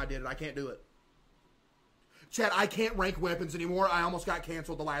last time I did it. I can't do it. Chat, I can't rank weapons anymore. I almost got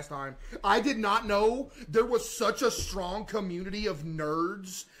canceled the last time. I did not know there was such a strong community of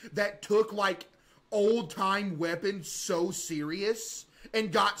nerds that took, like, old-time weapons so serious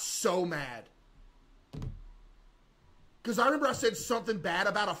and got so mad. Because I remember I said something bad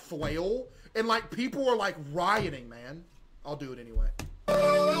about a flail, and, like, people were, like, rioting, man. I'll do it anyway.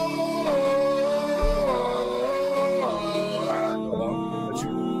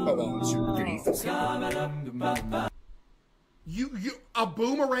 1, 2, 3, 4. A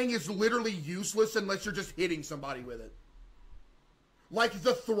boomerang is literally useless unless you're just hitting somebody with it. Like,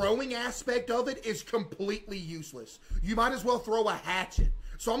 the throwing aspect of it is completely useless. You might as well throw a hatchet.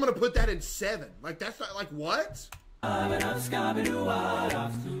 So I'm going to put that in 7. Like, that's not, like, what?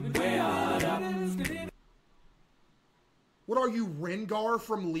 What are you, Rengar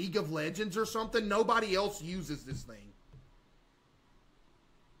from League of Legends or something? Nobody else uses this thing.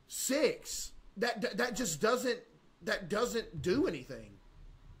 6. That just doesn't, that doesn't do anything.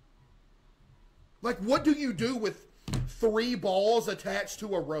 Like, what do you do with 3 balls attached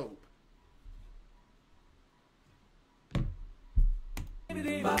to a rope?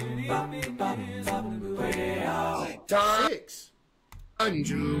 6.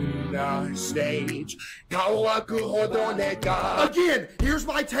 Stage. Again, here's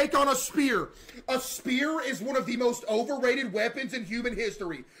my take on a spear. A spear is one of the most overrated weapons in human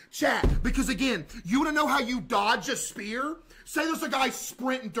history. Chat, because again, you want to know how you dodge a spear? Say there's a guy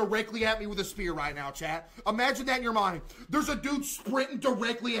sprinting directly at me with a spear right now, chat. Imagine that in your mind. There's a dude sprinting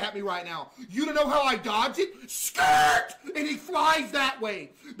directly at me right now. You don't know how I dodge it? Skirt! And he flies that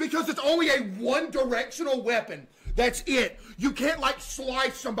way. Because it's only a one-directional weapon. That's it. You can't, like,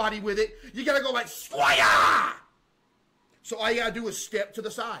 slice somebody with it. You gotta go like, Swaya! So all you gotta do is step to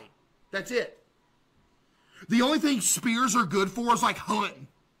the side. That's it. The only thing spears are good for is, like, hunting.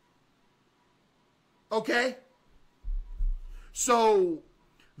 Okay? So,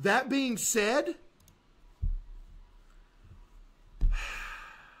 that being said,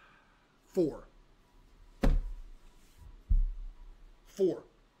 4. 4.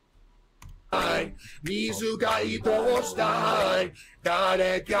 It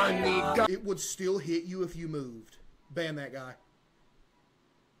would still hit you if you moved. Ban that guy.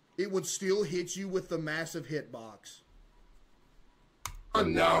 It would still hit you with the massive hitbox.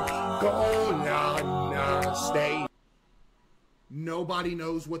 Nobody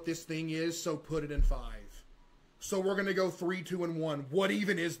knows what this thing is, so put it in 5. So we're gonna go 3, 2, and 1. What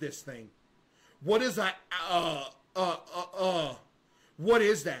even is this thing? What is that? What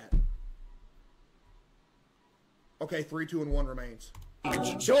is that? Okay, 3, 2, and 1 remains. What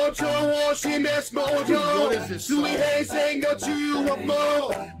is this song?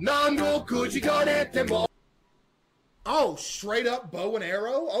 Oh, straight up bow and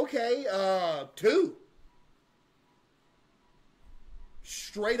arrow? Okay, 2.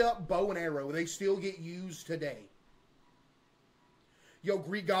 Straight up bow and arrow. They still get used today. Yo,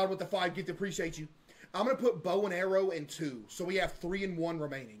 Greek God with the 5 gift, appreciate you. I'm going to put bow and arrow in 2. So we have 3 and 1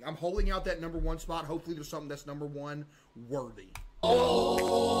 remaining. I'm holding out that number 1 spot. Hopefully there's something that's number 1 worthy.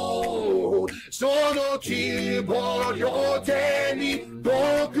 Oh,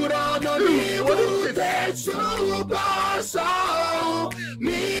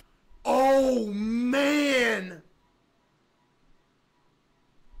 oh man.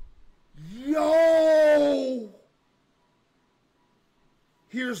 Yo.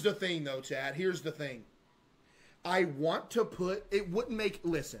 Here's the thing, though, Chad. Here's the thing. I want to put... It wouldn't make...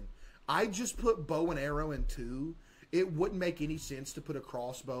 Listen, I just put bow and arrow in 2. It wouldn't make any sense to put a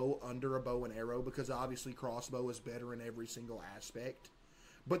crossbow under a bow and arrow because obviously crossbow is better in every single aspect.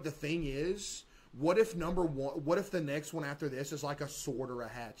 But the thing is, what if number 1... What if the next one after this is like a sword or a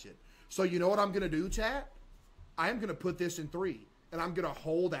hatchet? So you know what I'm going to do, chat? I am going to put this in 3. And I'm going to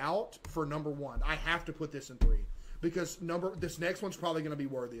hold out for number 1. I have to put this in 3. Because this next one's probably going to be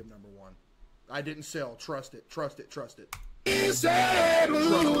worthy of number 1. I didn't sell. Trust it. Trust it. Trust it.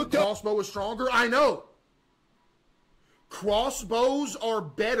 Crossbow is stronger? I know. Crossbows are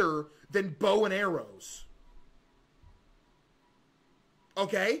better than bow and arrows.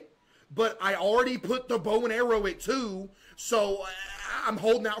 Okay? But I already put the bow and arrow at 2, so I'm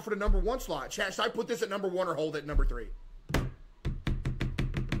holding out for the number 1 slot. Chat, should I put this at number 1 or hold it at number 3?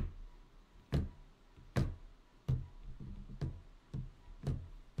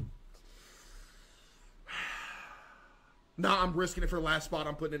 Nah, I'm risking it for the last spot.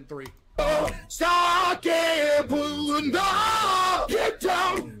 I'm putting it in 3. Get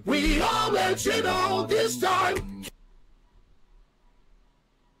down. We all let you know this time.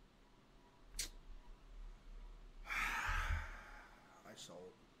 I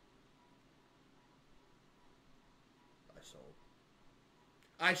sold.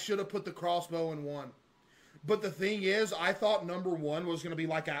 I should have put the crossbow in 1. But the thing is, I thought number 1 was going to be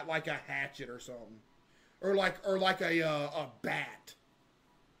like a hatchet or something. Or like a bat.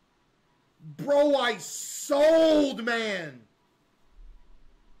 Bro, I sold, man.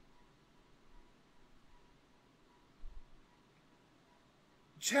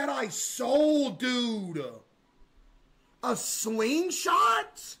 Chad, I sold, dude. A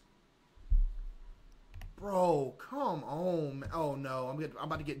slingshot? Bro, come on. Oh no, I'm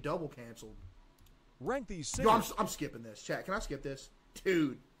about to get double canceled. Rank these Yo, I'm skipping this. Chat, can I skip this?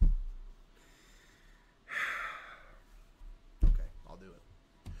 Dude. Okay, I'll do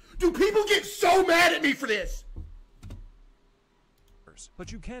it. Dude, people get so mad at me for this.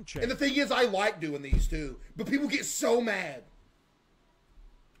 But you can't change. And the thing is, I like doing these too. But people get so mad.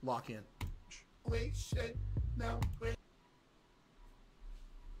 Lock in. Wait, shit. No, wait.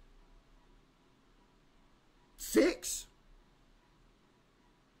 6?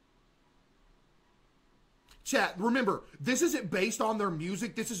 Chat, remember, this isn't based on their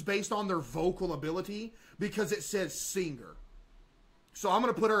music. This is based on their vocal ability because it says singer. So I'm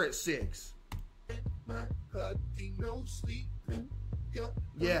going to put her at 6.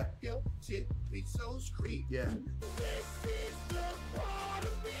 Yeah. Yeah.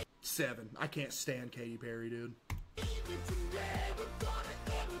 7. I can't stand Katy Perry, dude.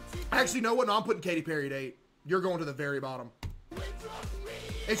 Actually, no, what? No, I'm putting Katy Perry at 8. You're going to the very bottom.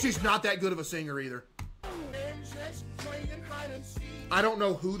 And she's not that good of a singer either. I don't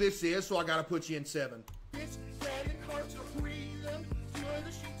know who this is, so I gotta put you in 7.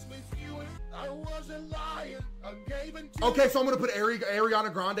 Okay, so I'm gonna put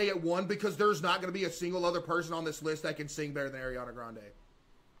Ariana Grande at 1 because there's not gonna be a single other person on this list that can sing better than Ariana Grande.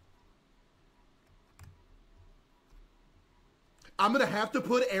 I'm gonna have to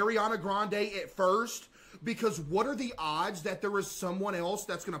put Ariana Grande at first because what are the odds that there is someone else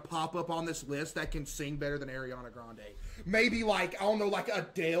that's gonna pop up on this list that can sing better than Ariana Grande? Maybe like, I don't know, like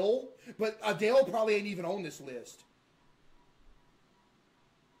Adele, but Adele probably ain't even on this list.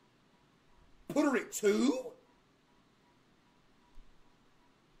 Put her at 2?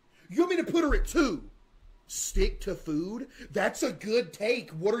 You want me to put her at 2? Stick to food? That's a good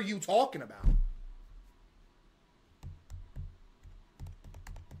take. What are you talking about?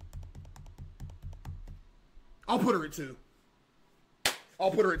 I'll put her at 2.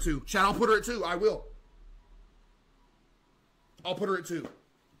 I'll put her at 2. Chat, I'll put her at 2. I will. I'll put her at 2.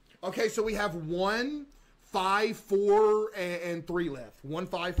 Okay, so we have 1, 5, 4, and 3 left. 1,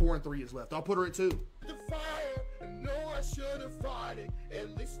 5, 4, and 3 is left. I'll put her at 2. The fire, no, I should have fought it.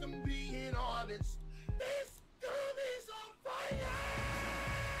 At least I'm being honest. This girl is on fire.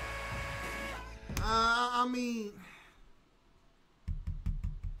 I mean,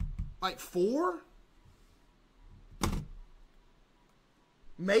 like 4?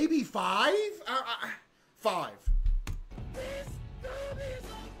 Maybe 5? 5.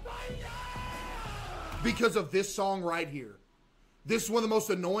 Because of this song right here. This is one of the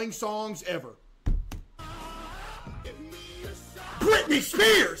most annoying songs ever. Britney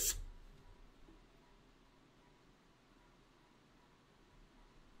Spears!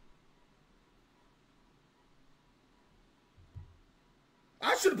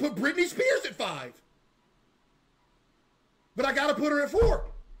 I should have put Britney Spears at 5. But I gotta put her at 4.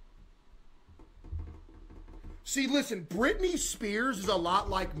 See, listen, Britney Spears is a lot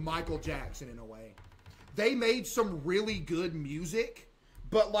like Michael Jackson in a way. They made some really good music,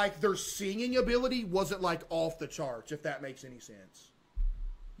 but like their singing ability wasn't like off the charts, if that makes any sense.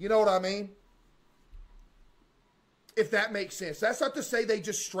 You know what I mean? If that makes sense. That's not to say they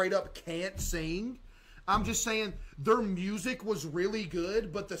just straight up can't sing. I'm just saying their music was really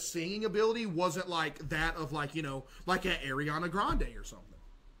good, but the singing ability wasn't like that of like, you know, like an Ariana Grande or something.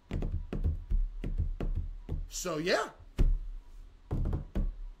 So, yeah.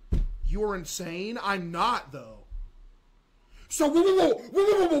 You're insane? I'm not, though. So,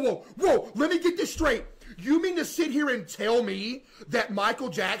 whoa. Let me get this straight. You mean to sit here and tell me that Michael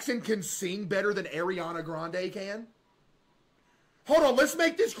Jackson can sing better than Ariana Grande can? Hold on, let's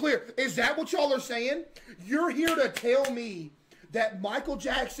make this clear. Is that what y'all are saying? You're here to tell me that Michael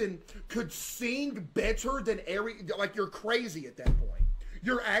Jackson could sing better than Ariana? Like, you're crazy at that point.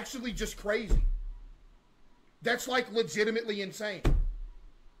 You're actually just crazy. That's like legitimately insane.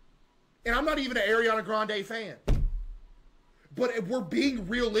 And I'm not even an Ariana Grande fan. But we're being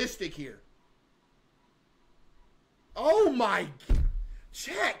realistic here. Oh my...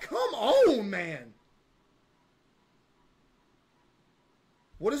 Chat, come on, man.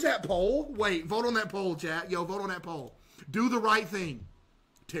 What is that poll? Wait, vote on that poll, chat. Yo, vote on that poll. Do the right thing.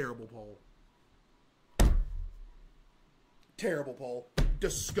 Terrible poll. Terrible poll.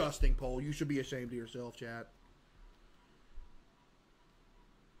 Disgusting poll. You should be ashamed of yourself, chat.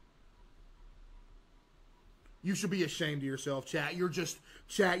 You should be ashamed of yourself, chat. You're just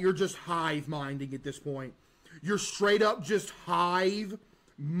hive minding at this point. You're straight up just hive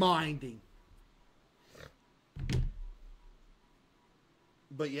minding.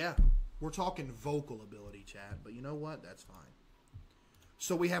 But yeah, we're talking vocal ability, chat. But you know what? That's fine.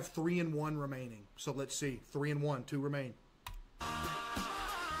 So we have 3 and 1 remaining. So let's see. 3 and 1. 2 remain.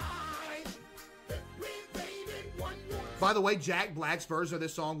 By the way, Jack Black's version of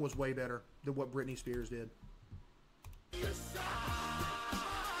this song was way better than what Britney Spears did.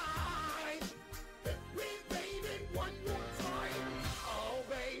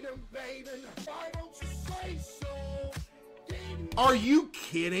 Are you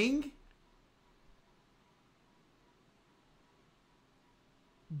kidding?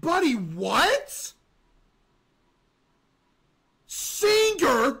 Buddy, what?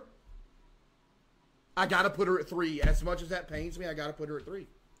 Singer? I gotta put her at 3. As much as that pains me, I gotta put her at 3.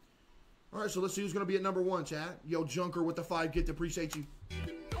 Alright, so let's see who's gonna be at number 1, chat. Yo, Junker with the 5 gift, appreciate you.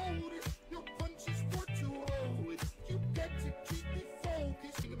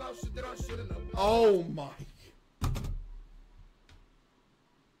 Oh my.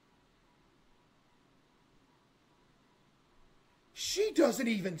 She doesn't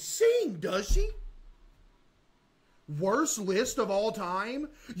even sing, does she? Worst list of all time?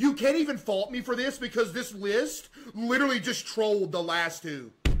 You can't even fault me for this because this list literally just trolled the last 2.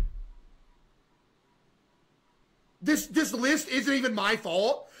 This list isn't even my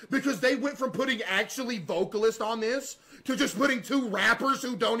fault because they went from putting actually vocalists on this to just putting 2 rappers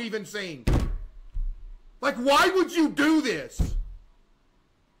who don't even sing. Like, why would you do this?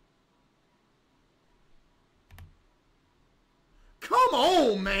 Come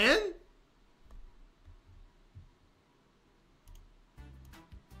on, man.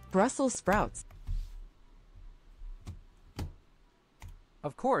 Brussels sprouts.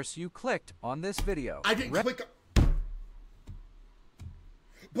 Of course, you clicked on this video. I didn't click.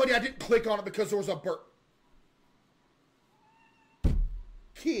 Buddy, I didn't click on it because there was a bird.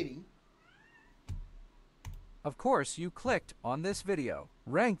 Kitty. Of course, you clicked on this video.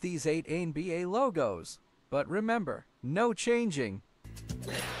 Rank these 8 NBA logos. But remember, no changing.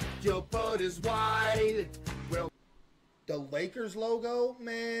 Your butt is wide. Well, the Lakers logo,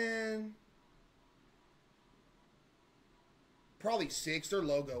 man. Probably 6. Their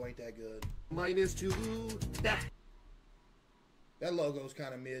logo ain't that good. -2. That logo's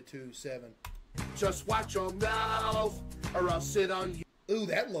kind of mid too. 7. Just watch your mouth, or I'll sit on you. Ooh,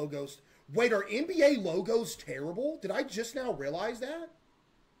 that logo's. Wait, are NBA logos terrible? Did I just now realize that?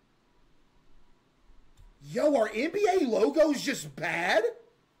 Yo, are NBA logos just bad?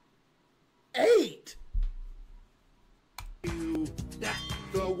 8.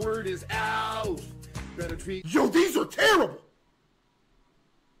 The word is out. Better treat. Yo, these are terrible.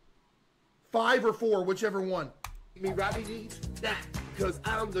 5 or 4, whichever one. Me Robbie that, cause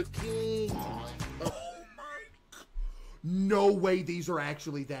I'm the king. Oh my. No way these are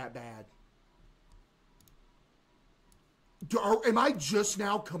actually that bad. Am I just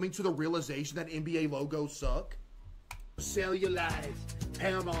now coming to the realization that NBA logos suck? Cellulite,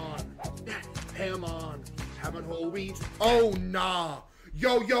 ham on, having whole wheat. Oh nah.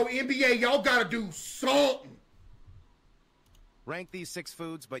 Yo, NBA, y'all gotta do something. Rank these 6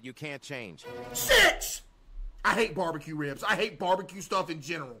 foods, but you can't change. 6! I hate barbecue ribs. I hate barbecue stuff in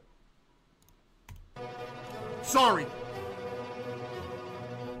general. Sorry.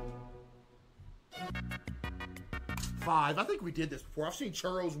 Five. I think we did this before. I've seen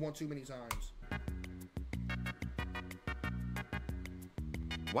churros one too many times.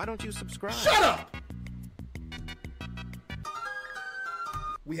 Why don't you subscribe? Shut up!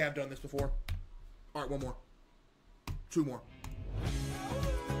 We have done this before. All right, one more. 2 more.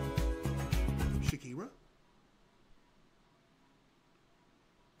 Shakira?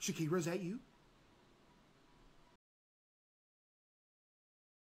 Shakira, is that you?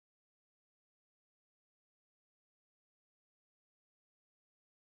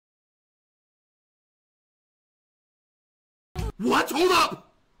 What? Hold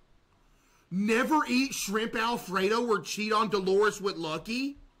up! Never eat shrimp Alfredo or cheat on Dolores with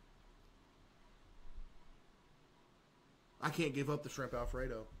Lucky? I can't give up the shrimp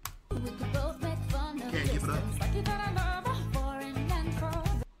Alfredo. Can't give it up.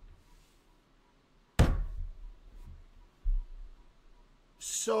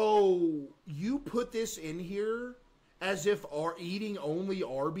 So, you put this in here as if our eating only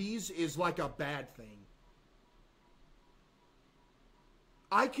Arby's is like a bad thing.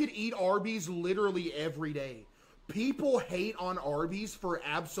 I could eat Arby's literally every day. People hate on Arby's for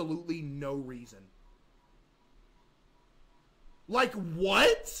absolutely no reason. Like,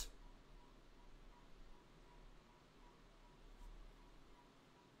 what?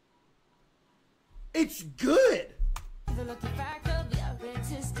 It's good.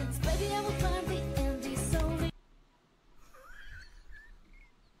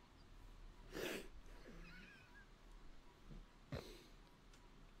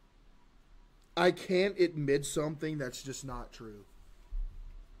 I can't admit something that's just not true.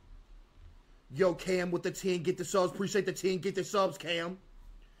 Yo, Cam with the 10, get the subs. Appreciate the 10, get the subs, Cam.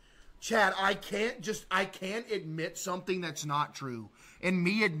 Chad, I can't admit something that's not true. And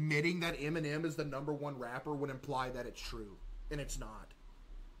me admitting that Eminem is the #1 rapper would imply that it's true. And it's not.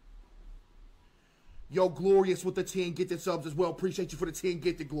 Yo, Glorious with the 10, get the subs as well. Appreciate you for the 10,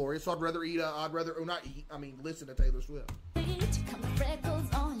 get the Glorious. I'd rather listen to Taylor Swift.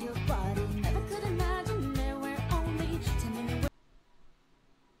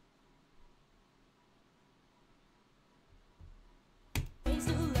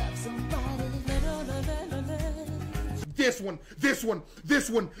 This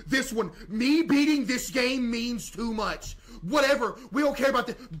one. Me beating this game means too much. Whatever. We don't care about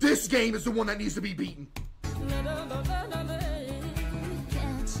this. This game is the one that needs to be beaten.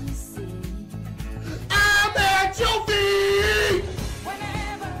 I'm at your feet!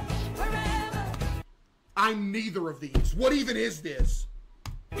 I'm neither of these. What even is this?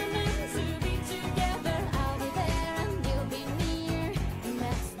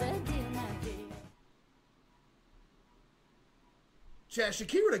 Chad,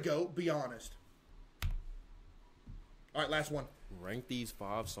 Shakira to go, be honest. Alright, last one. Rank these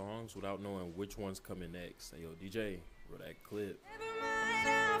 5 songs without knowing which one's coming next. Hey, yo, DJ, roll that clip.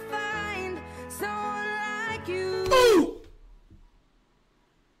 Ooh!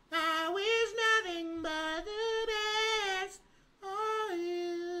 I wish nothing but the best for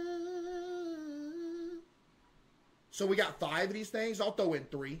you. So we got 5 of these things. I'll throw in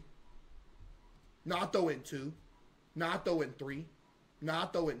 3. No, I'll throw in 2. No, I'll throw in 3. No, I'll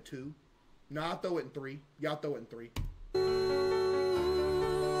throw in 2. No, I'll throw in 3. Y'all throw in 3. 3.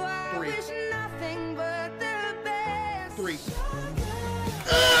 3.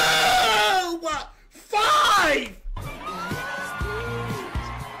 Oh, what? 5!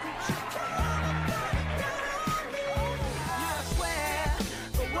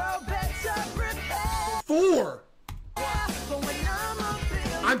 Four.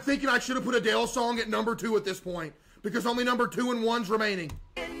 I'm thinking I should have put Adele song at #2 at this point. Because only #2 and 1's remaining.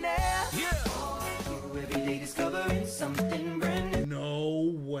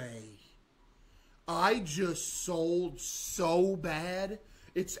 No way. I just sold so bad.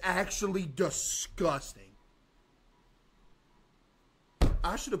 It's actually disgusting.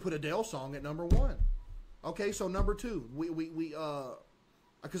 I should have put Adele song at #1. Okay, so #2.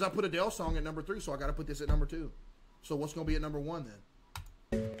 Because I put Adele song at #3, so I got to put this at #2. So what's going to be at #1 then?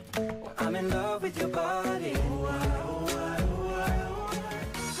 I'm in love with your body.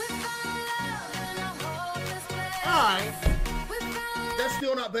 Alright. That's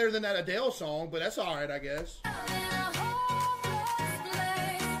still not better than that Adele song, but that's alright, I guess.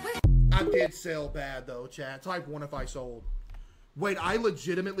 I did sell bad though, chat. Type 1 if I sold. Wait, I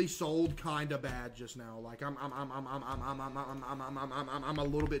legitimately sold kinda bad just now. Like I'm a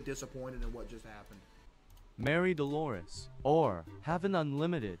little bit disappointed in what just happened. Marry Dolores, or have an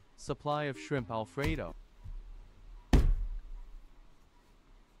unlimited supply of shrimp Alfredo.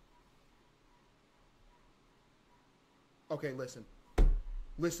 Okay, listen.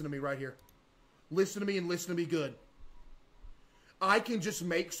 Listen to me right here. Listen to me and listen to me good. I can just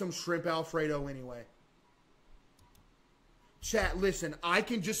make some shrimp Alfredo anyway. Chat, listen, I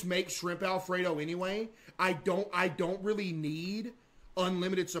can just make shrimp Alfredo anyway. I don't really need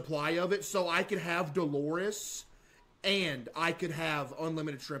unlimited supply of it, so I could have Dolores and I could have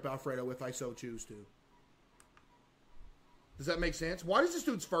unlimited shrimp Alfredo if I so choose to. Does that make sense? Why does this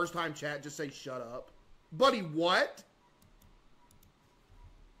dude's first time chat just say shut up? Buddy, what?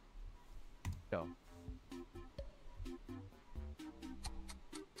 Yo.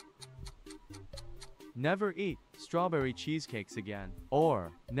 Never eat strawberry cheesecakes again.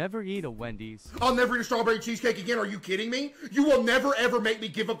 Or never eat a Wendy's. I'll never eat a strawberry cheesecake again. Are you kidding me? You will never ever make me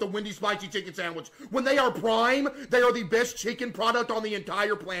give up the Wendy's spicy chicken sandwich. When they are prime, they are the best chicken product on the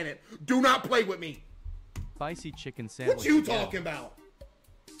entire planet. Do not play with me. Spicy chicken sandwich. What you talking about?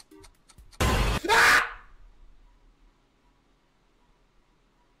 Ah!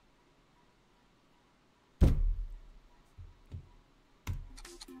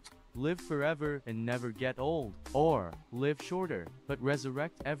 Live forever and never get old. Or live shorter, but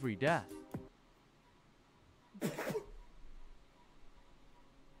resurrect every death.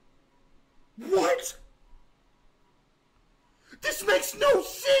 What? This makes no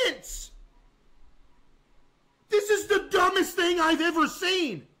sense! This is the dumbest thing I've ever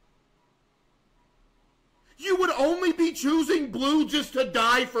seen! You would only be choosing blue just to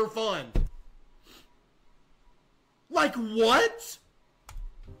die for fun. Like what?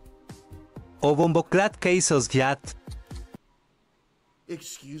 Owomboklat CaseOh.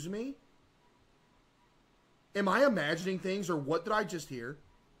 Excuse me? Am I imagining things, or what did I just hear?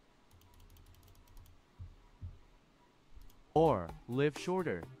 Or live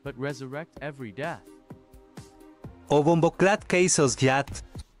shorter, but resurrect every death. Obomboklat CaseOh's Yat.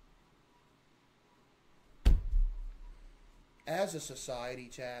 As a society,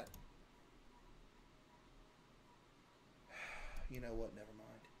 chat. You know what? Never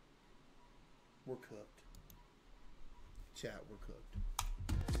mind. We're cooked. Chat, we're cooked.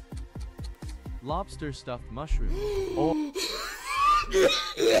 Lobster stuffed mushroom.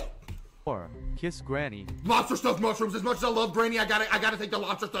 Or kiss granny. Lobster stuffed mushrooms. As much as I love granny, I gotta take the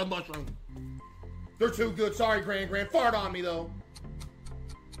lobster stuffed mushroom. They're too good. Sorry, Gran. Fart on me though.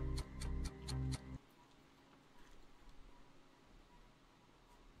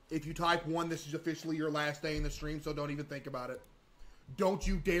 If you type 1, this is officially your last day in the stream, so don't even think about it. Don't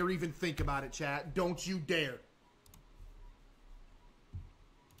you dare even think about it, chat. Don't you dare.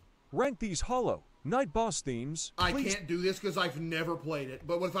 Rank these hollow night boss themes. I can't do this because I've never played it.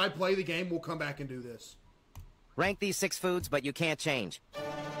 But if I play the game, we'll come back and do this. Rank these 6 foods, but you can't change.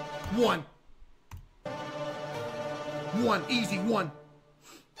 1. 1. Easy. 1.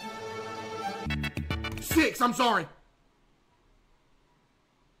 6. I'm sorry.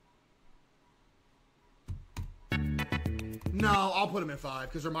 No, I'll put them in 5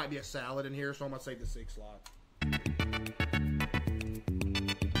 because there might be a salad in here, so I'm going to save the 6 slot.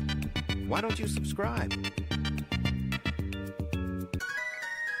 Why don't you subscribe?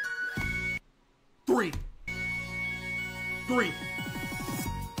 3. 3.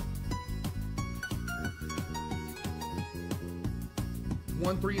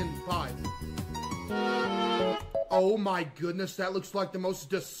 One, 3, and 5. Oh my goodness, that looks like the most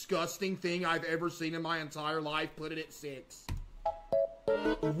disgusting thing I've ever seen in my entire life. Put it at 6.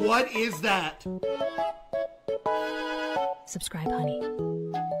 What is that? Subscribe, honey.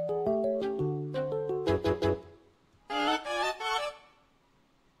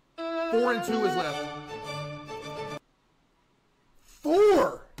 Four and 2 is left.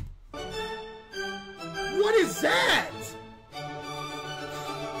 4! What is that?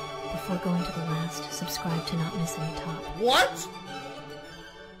 Before going to the last, subscribe to not miss any top. What?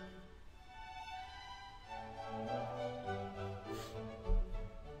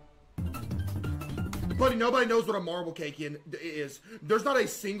 Buddy, nobody knows what a marble cake is. There's not a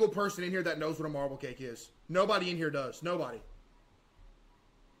single person in here that knows what a marble cake is. Nobody in here does. Nobody.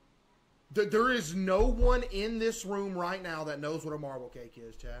 There is no one in this room right now that knows what a marble cake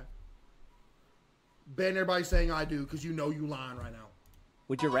is, Chad. Ben, everybody's saying I do because you know you lying right now.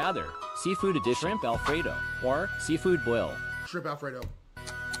 Would you rather seafood edition shrimp Alfredo or seafood boil? Shrimp Alfredo.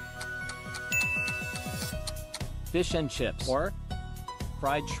 Fish and chips or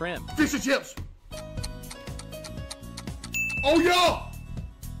fried shrimp? Fish and chips. Oh yeah!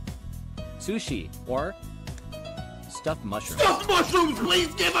 Sushi or stuffed mushrooms? Stuffed mushrooms,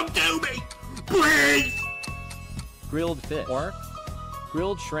 please give them to me! Please! Grilled fish or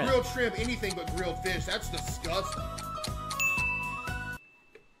grilled shrimp? Grilled shrimp, anything but grilled fish. That's disgusting.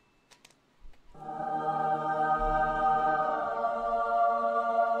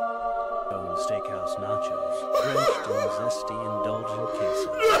 Steakhouse nachos, drenched in zesty, indulgent queso.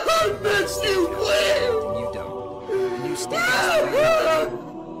 I miss you, Glenn! You don't. The new steakhouse.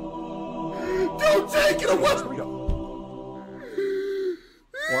 Don't take it away!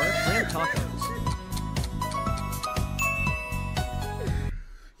 Or shrimp tacos.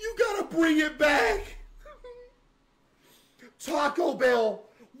 You gotta bring it back! Taco Bell,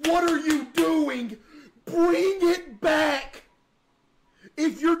 what are you doing? Bring it back!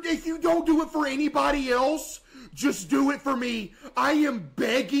 If you don't do it for anybody else, just do it for me. I am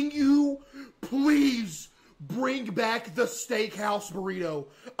begging you, please bring back the steakhouse burrito.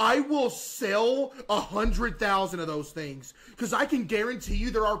 I will sell 100,000 of those things because I can guarantee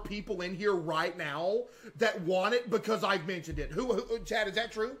you there are people in here right now that want it because I've mentioned it. Who Chad, is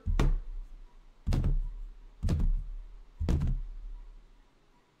that true?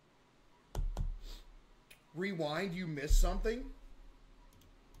 Rewind, you missed something?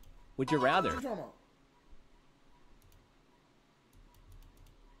 Would you rather? What are you talking about?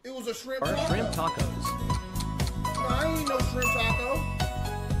 It was a shrimp or taco. shrimp tacos? No, I ain't no shrimp taco.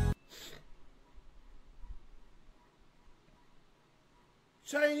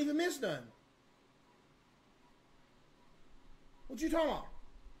 So I ain't even missed none. What you talking about?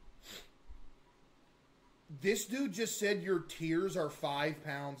 This dude just said your tiers are 5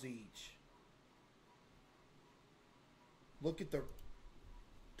 pounds each. Look at the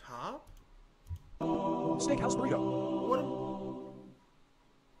top? Steakhouse burrito. What?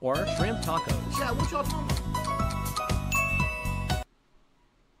 Or shrimp tacos? Yeah, what y'all talking about?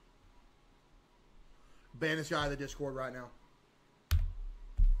 Ban this guy out of the Discord right now.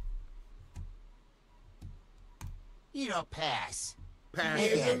 You don't pass. Pass.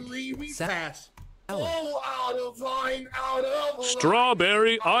 Pass.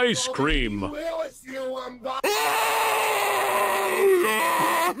 Strawberry ice cream.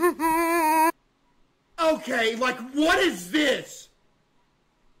 Okay, like, what is this?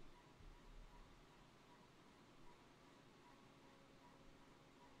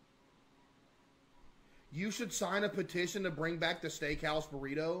 You should sign a petition to bring back the steakhouse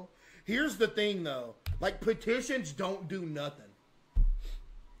burrito. Here's the thing, though. Like, petitions don't do nothing.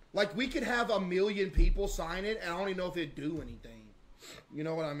 Like, we could have 1 million people sign it, and I don't even know if it'd do anything. You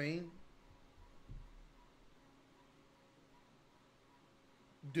know what I mean?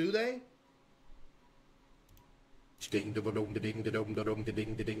 Do they?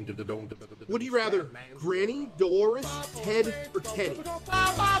 Would you rather Granny, Dolores, Ted, or Teddy?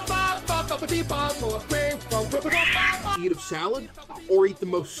 Eat of salad, or eat the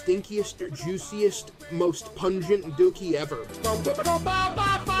most stinkiest, juiciest, most pungent dookie ever?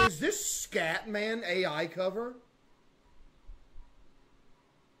 Is this Scatman AI cover?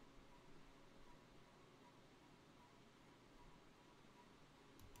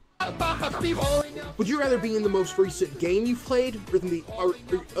 Would you rather be in the most recent game you've played, or the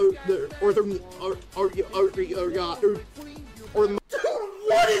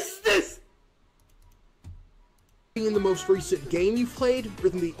What is this? Be in the most recent game you've played,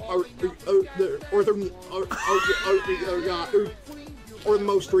 or the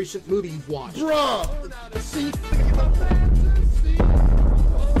most recent movie you've watched? Bruh!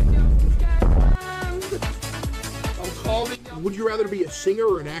 Would you rather be a singer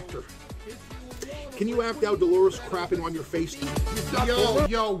or an actor? Can you act out Dolores crapping on your face?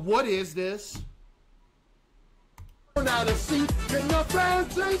 Yo, what is this? Not a seat in your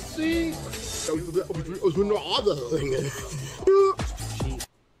fantasy.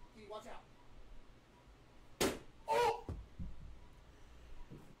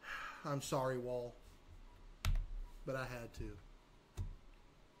 I'm sorry, Wall. But I had to.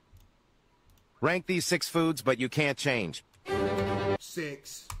 Rank these 6 foods, but you can't change.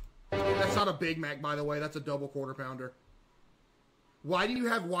 6. That's not a Big Mac, by the way. That's a double quarter pounder. Why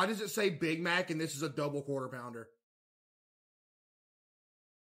does it say Big Mac and this is a double quarter pounder?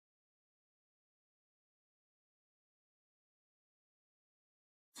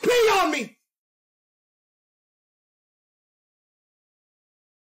 Pee on me!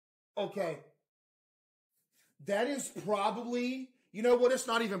 Okay. That is probably, you know what? It's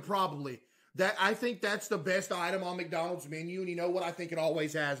not even probably. I think that's the best item on McDonald's menu, and you know what? I think it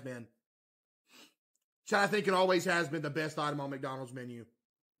always has been. I think it always has been the best item on McDonald's menu.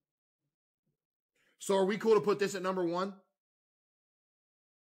 So are we cool to put this at number 1?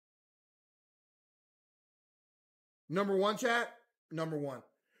 Number 1, chat? Number 1.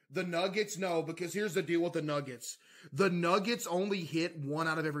 The Nuggets, no, because here's the deal with the Nuggets. The Nuggets only hit 1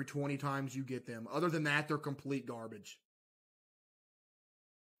 out of every 20 times you get them. Other than that, they're complete garbage.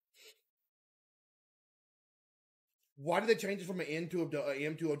 Why did they change it from an M to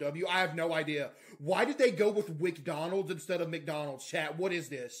a W? I have no idea. Why did they go with McDonald's instead of McDonald's? Chat, what is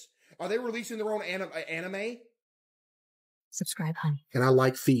this? Are they releasing their own anime? Subscribe, honey. And I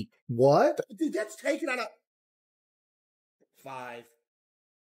like feet. What? Dude, that's taken out of... 5.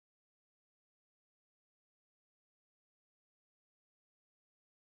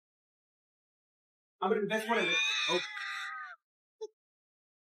 That's what it is. Oh.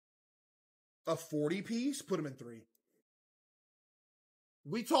 A 40 piece? Put them in 3.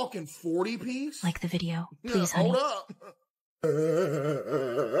 We talking 40 piece? Like the video, please, honey. Hold up.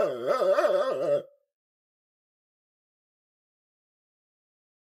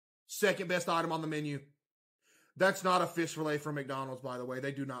 Second best item on the menu. That's not a fish fillet from McDonald's, by the way.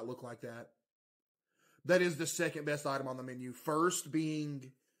 They do not look like that. That is the second best item on the menu. First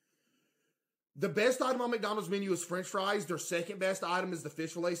being... The best item on McDonald's menu is French fries. Their second best item is the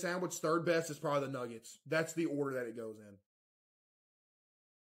fish fillet sandwich. Third best is probably the nuggets. That's the order that it goes in.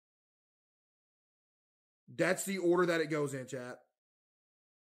 That's the order that it goes in, chat.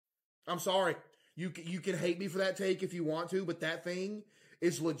 I'm sorry. You can hate me for that take if you want to, but that thing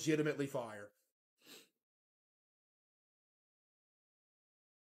is legitimately fire.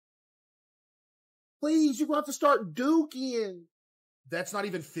 Please, you're going to have to start duking. That's not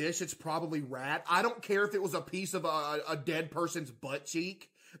even fish. It's probably rat. I don't care if it was a piece of a dead person's butt cheek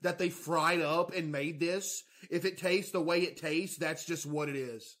that they fried up and made this. If it tastes the way it tastes, that's just what it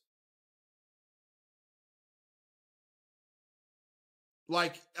is.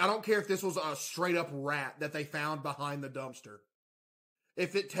 Like, I don't care if this was a straight up rat that they found behind the dumpster.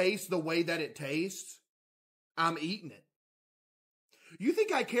 If it tastes the way that it tastes, I'm eating it. You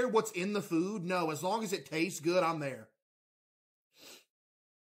think I care what's in the food? No, as long as it tastes good, I'm there.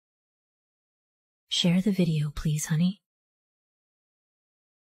 Share the video, please, honey.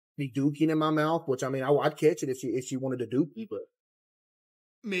 Be dookie in my mouth, which I mean, I'd catch it if she wanted to dookie, but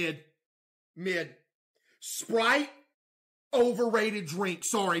mid. Sprite, overrated drink.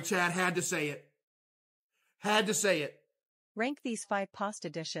 Sorry, Chad, had to say it. Rank these 5 pasta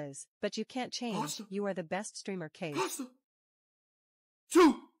dishes, but you can't change. Pasta. You are the best streamer, Case. Pasta.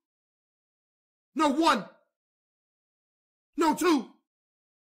 2. No, 1. No, 2.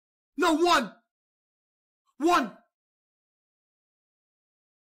 No, 1. 1.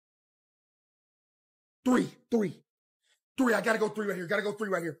 3. I gotta go 3 right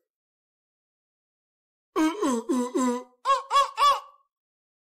here.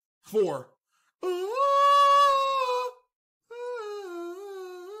 4.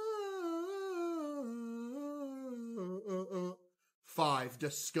 5.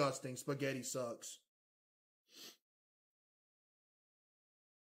 Disgusting. Spaghetti sucks.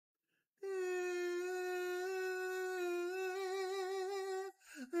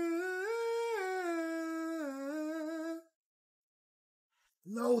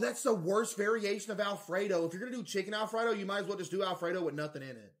 No, that's the worst variation of Alfredo. If you're going to do chicken Alfredo, you might as well just do Alfredo with nothing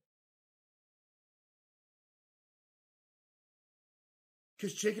in it.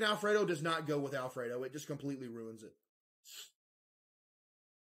 Because chicken Alfredo does not go with Alfredo. It just completely ruins it.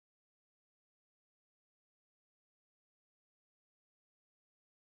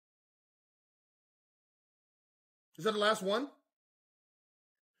 Is that the last one?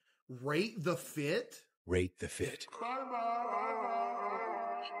 Rate the fit? Rate the fit.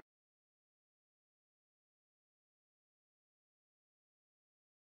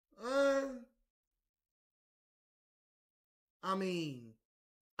 I mean,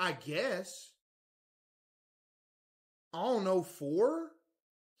 I guess. I don't know, 4?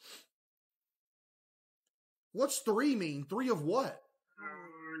 What's 3 mean? 3 of what?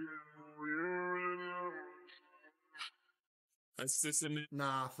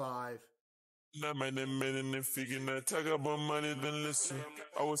 Nah, 5. I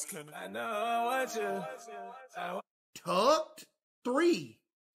know what you. Tucked? 3.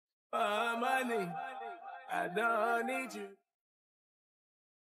 Money. I don't need you.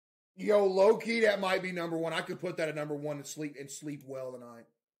 Yo, low key, that might be number 1. I could put that at number 1 and sleep well tonight.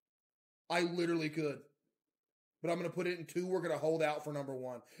 I literally could. But I'm going to put it in 2. We're going to hold out for number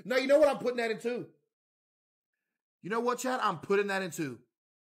 1. No, you know what? I'm putting that in 2. You know what, chat? I'm putting that in 2.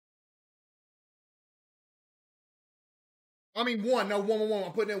 I mean, 1. No, 1.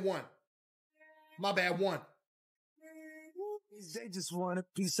 I'm putting it in 1. My bad, 1. They just want a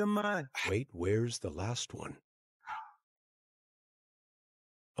peace of mind. Wait, where's the last one?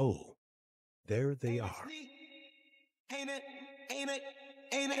 Oh, there they are.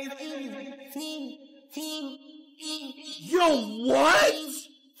 Yo, what?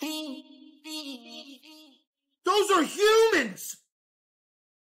 Those are humans!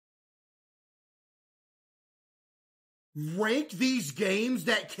 Rank these games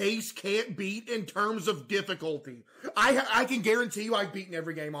that Case can't beat in terms of difficulty. I can guarantee you I've beaten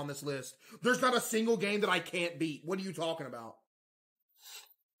every game on this list. There's not a single game that I can't beat. What are you talking about?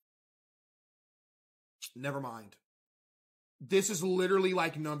 Never mind. This is literally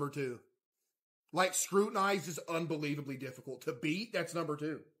like number 2. Like, Scrutinized is unbelievably difficult. To beat, that's number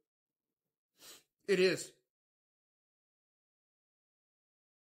 2. It is.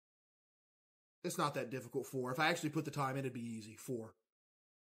 It's not that difficult. 4. If I actually put the time in, it'd be easy. 4.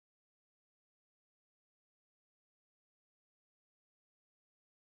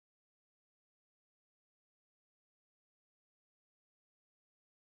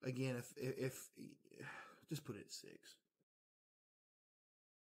 Again, if just put it at 6.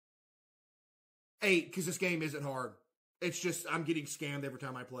 8, because this game isn't hard. It's just, I'm getting scammed every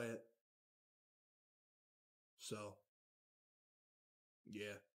time I play it. So,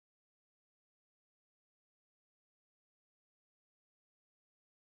 yeah.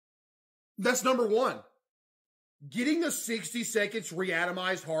 That's number 1. Getting a 60 seconds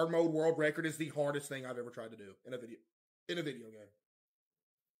reatomized hard mode world record is the hardest thing I've ever tried to do in a video game.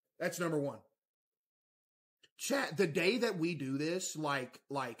 That's number 1. Chat, the day that we do this, like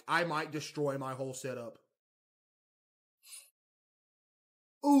I might destroy my whole setup.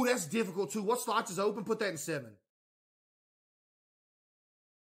 Ooh, that's difficult too. What slots is open? Put that in 7.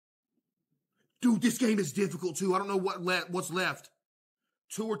 Dude, this game is difficult too. I don't know what's left.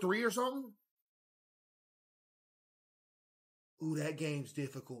 2 or 3 or something? Ooh, that game's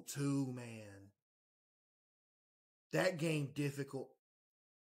difficult too, man. That game difficult.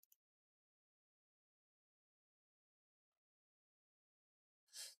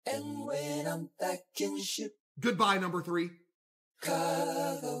 And when I'm back in ship, Goodbye, number 3.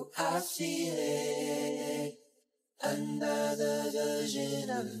 cargo, I feel it. Another version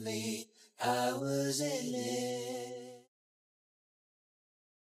of me, I was in it.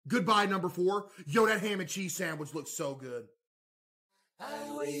 Goodbye, number 4. Yo, that ham and cheese sandwich looks so good.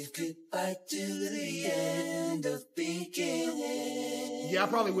 I wave goodbye to the end of beginning. Yeah, I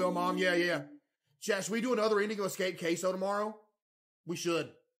probably will, Mom. Yeah. Chat, should we do another Indigo Escape CaseOh tomorrow? We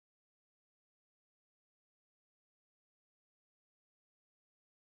should.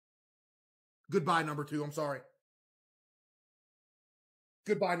 Goodbye, number 2. I'm sorry.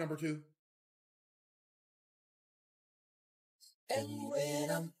 Goodbye, number 2. And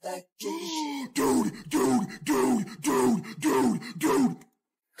when I'm back in Dude.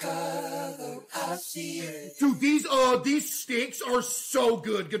 cargo, I see it. Dude, these sticks are so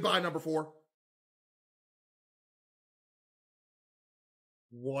good. Goodbye, number 4.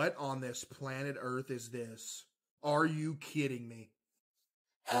 What on this planet Earth is this? Are you kidding me?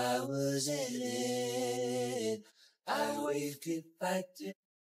 I was in it. I wave goodbye to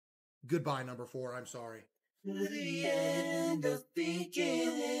Goodbye, number 4. I'm sorry. the end of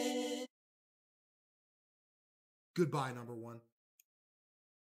beginning. Goodbye, number 1.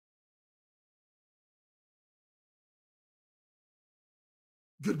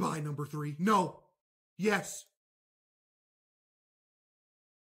 Goodbye, number 3. No. Yes.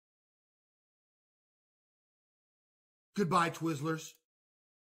 Goodbye, Twizzlers.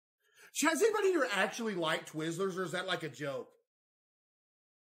 Has anybody here actually like Twizzlers, or is that like a joke?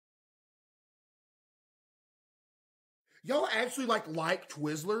 Y'all actually like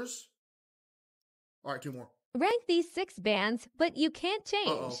Twizzlers? All right, 2 more. Rank these 6 bands, but you can't change.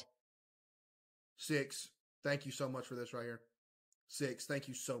 Uh-oh. 6. Thank you so much for this right here. 6. Thank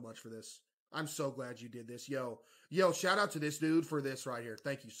you so much for this. I'm so glad you did this. Yo, shout out to this dude for this right here.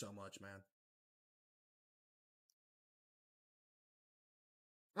 Thank you so much, man.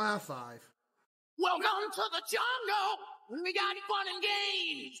 5. Welcome to the jungle. We got fun and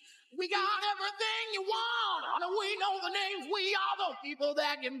games. We got everything you want. And we know the names. We are the people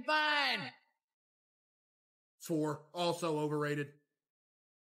that can find. 4. Also overrated.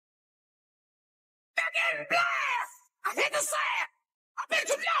 Back in blast. I hit the sand. I've been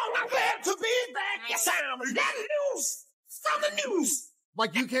too long. I'm glad to be back. Yes, I'm that news from the news.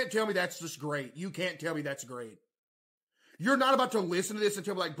 Like, you can't tell me that's just great. You can't tell me that's great. You're not about to listen to this and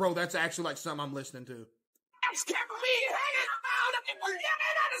tell me, like, bro, that's actually like something I'm listening to. That's kept me hanging around and we're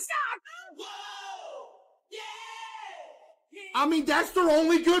getting out of stock. Whoa! Yeah! I mean, that's their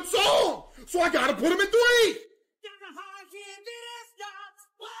only good song. So I gotta put them in 3.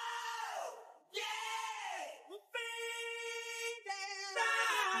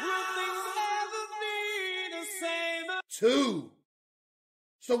 Two.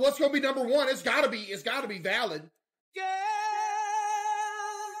 So what's gonna be number 1? It's gotta be valid. Yeah,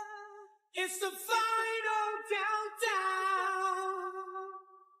 it's the final countdown.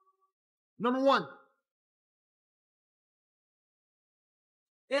 Number 1.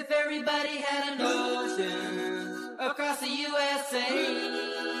 If everybody had an ocean across the USA,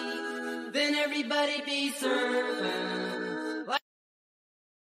 then everybody be surfing. Like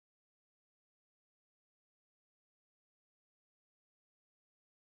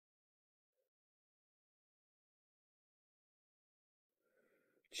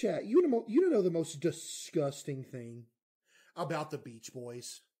Chat, you know the most disgusting thing about the Beach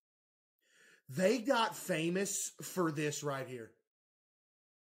Boys? They got famous for this right here.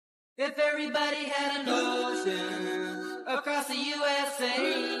 if everybody had an ocean across the USA,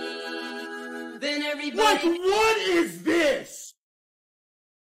 then everybody. Like, what is this?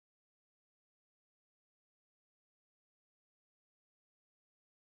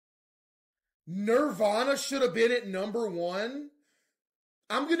 Nirvana should have been at number 1.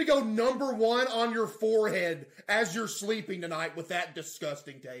 I'm going to go number 1 on your forehead as you're sleeping tonight with that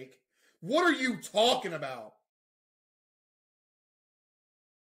disgusting take. What are you talking about?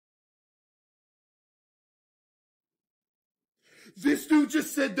 This dude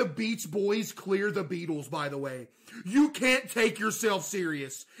just said the Beach Boys clear the Beatles, by the way. You can't take yourself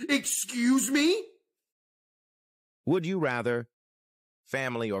serious. Excuse me? Would you rather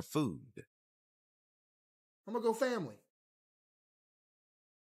family or food? I'm going to go family.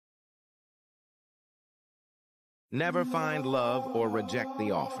 Never find love or reject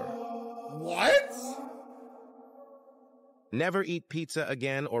the offer. What? Never eat pizza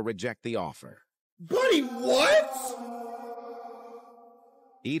again or reject the offer. Buddy, what?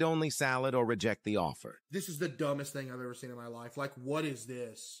 Eat only salad or reject the offer. This is the dumbest thing I've ever seen in my life. Like, what is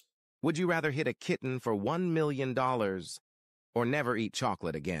this? Would you rather hit a kitten for $1 million or never eat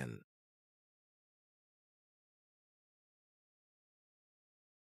chocolate again?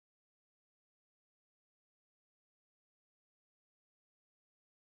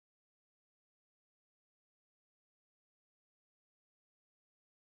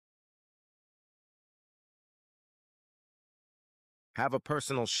 Have a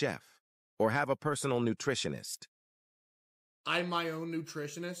personal chef, or have a personal nutritionist? I'm my own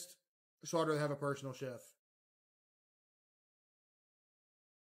nutritionist, so I'd rather have a personal chef.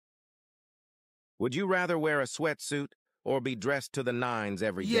 Would you rather wear a sweatsuit or be dressed to the nines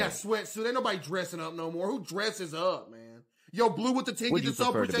every day? Yeah, sweatsuit. Ain't nobody dressing up no more. Who dresses up, man? Yo, Blue with the ticket. Would you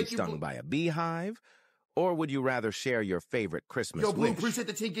prefer to be stung by a beehive, or would you rather share your favorite Christmas Yo, Blue, wish? appreciate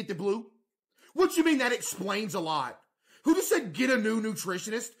the ticket to Blue. What you mean that explains a lot? Who just said get a new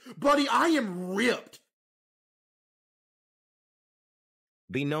nutritionist? Buddy, I am ripped.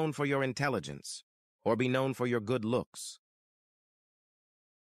 Be known for your intelligence, or be known for your good looks?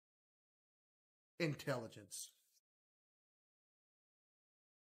 Intelligence.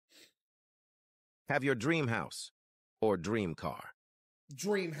 Have your dream house or dream car?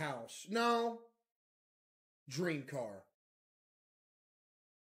 Dream house. No. Dream car.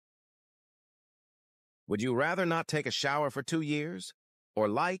 Would you rather not take a shower for 2 years, or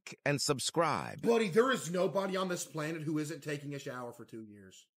like and subscribe? Buddy, there is nobody on this planet who isn't taking a shower for 2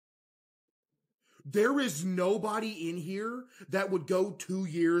 years. There is nobody in here that would go 2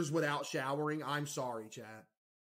 years without showering. I'm sorry, chat.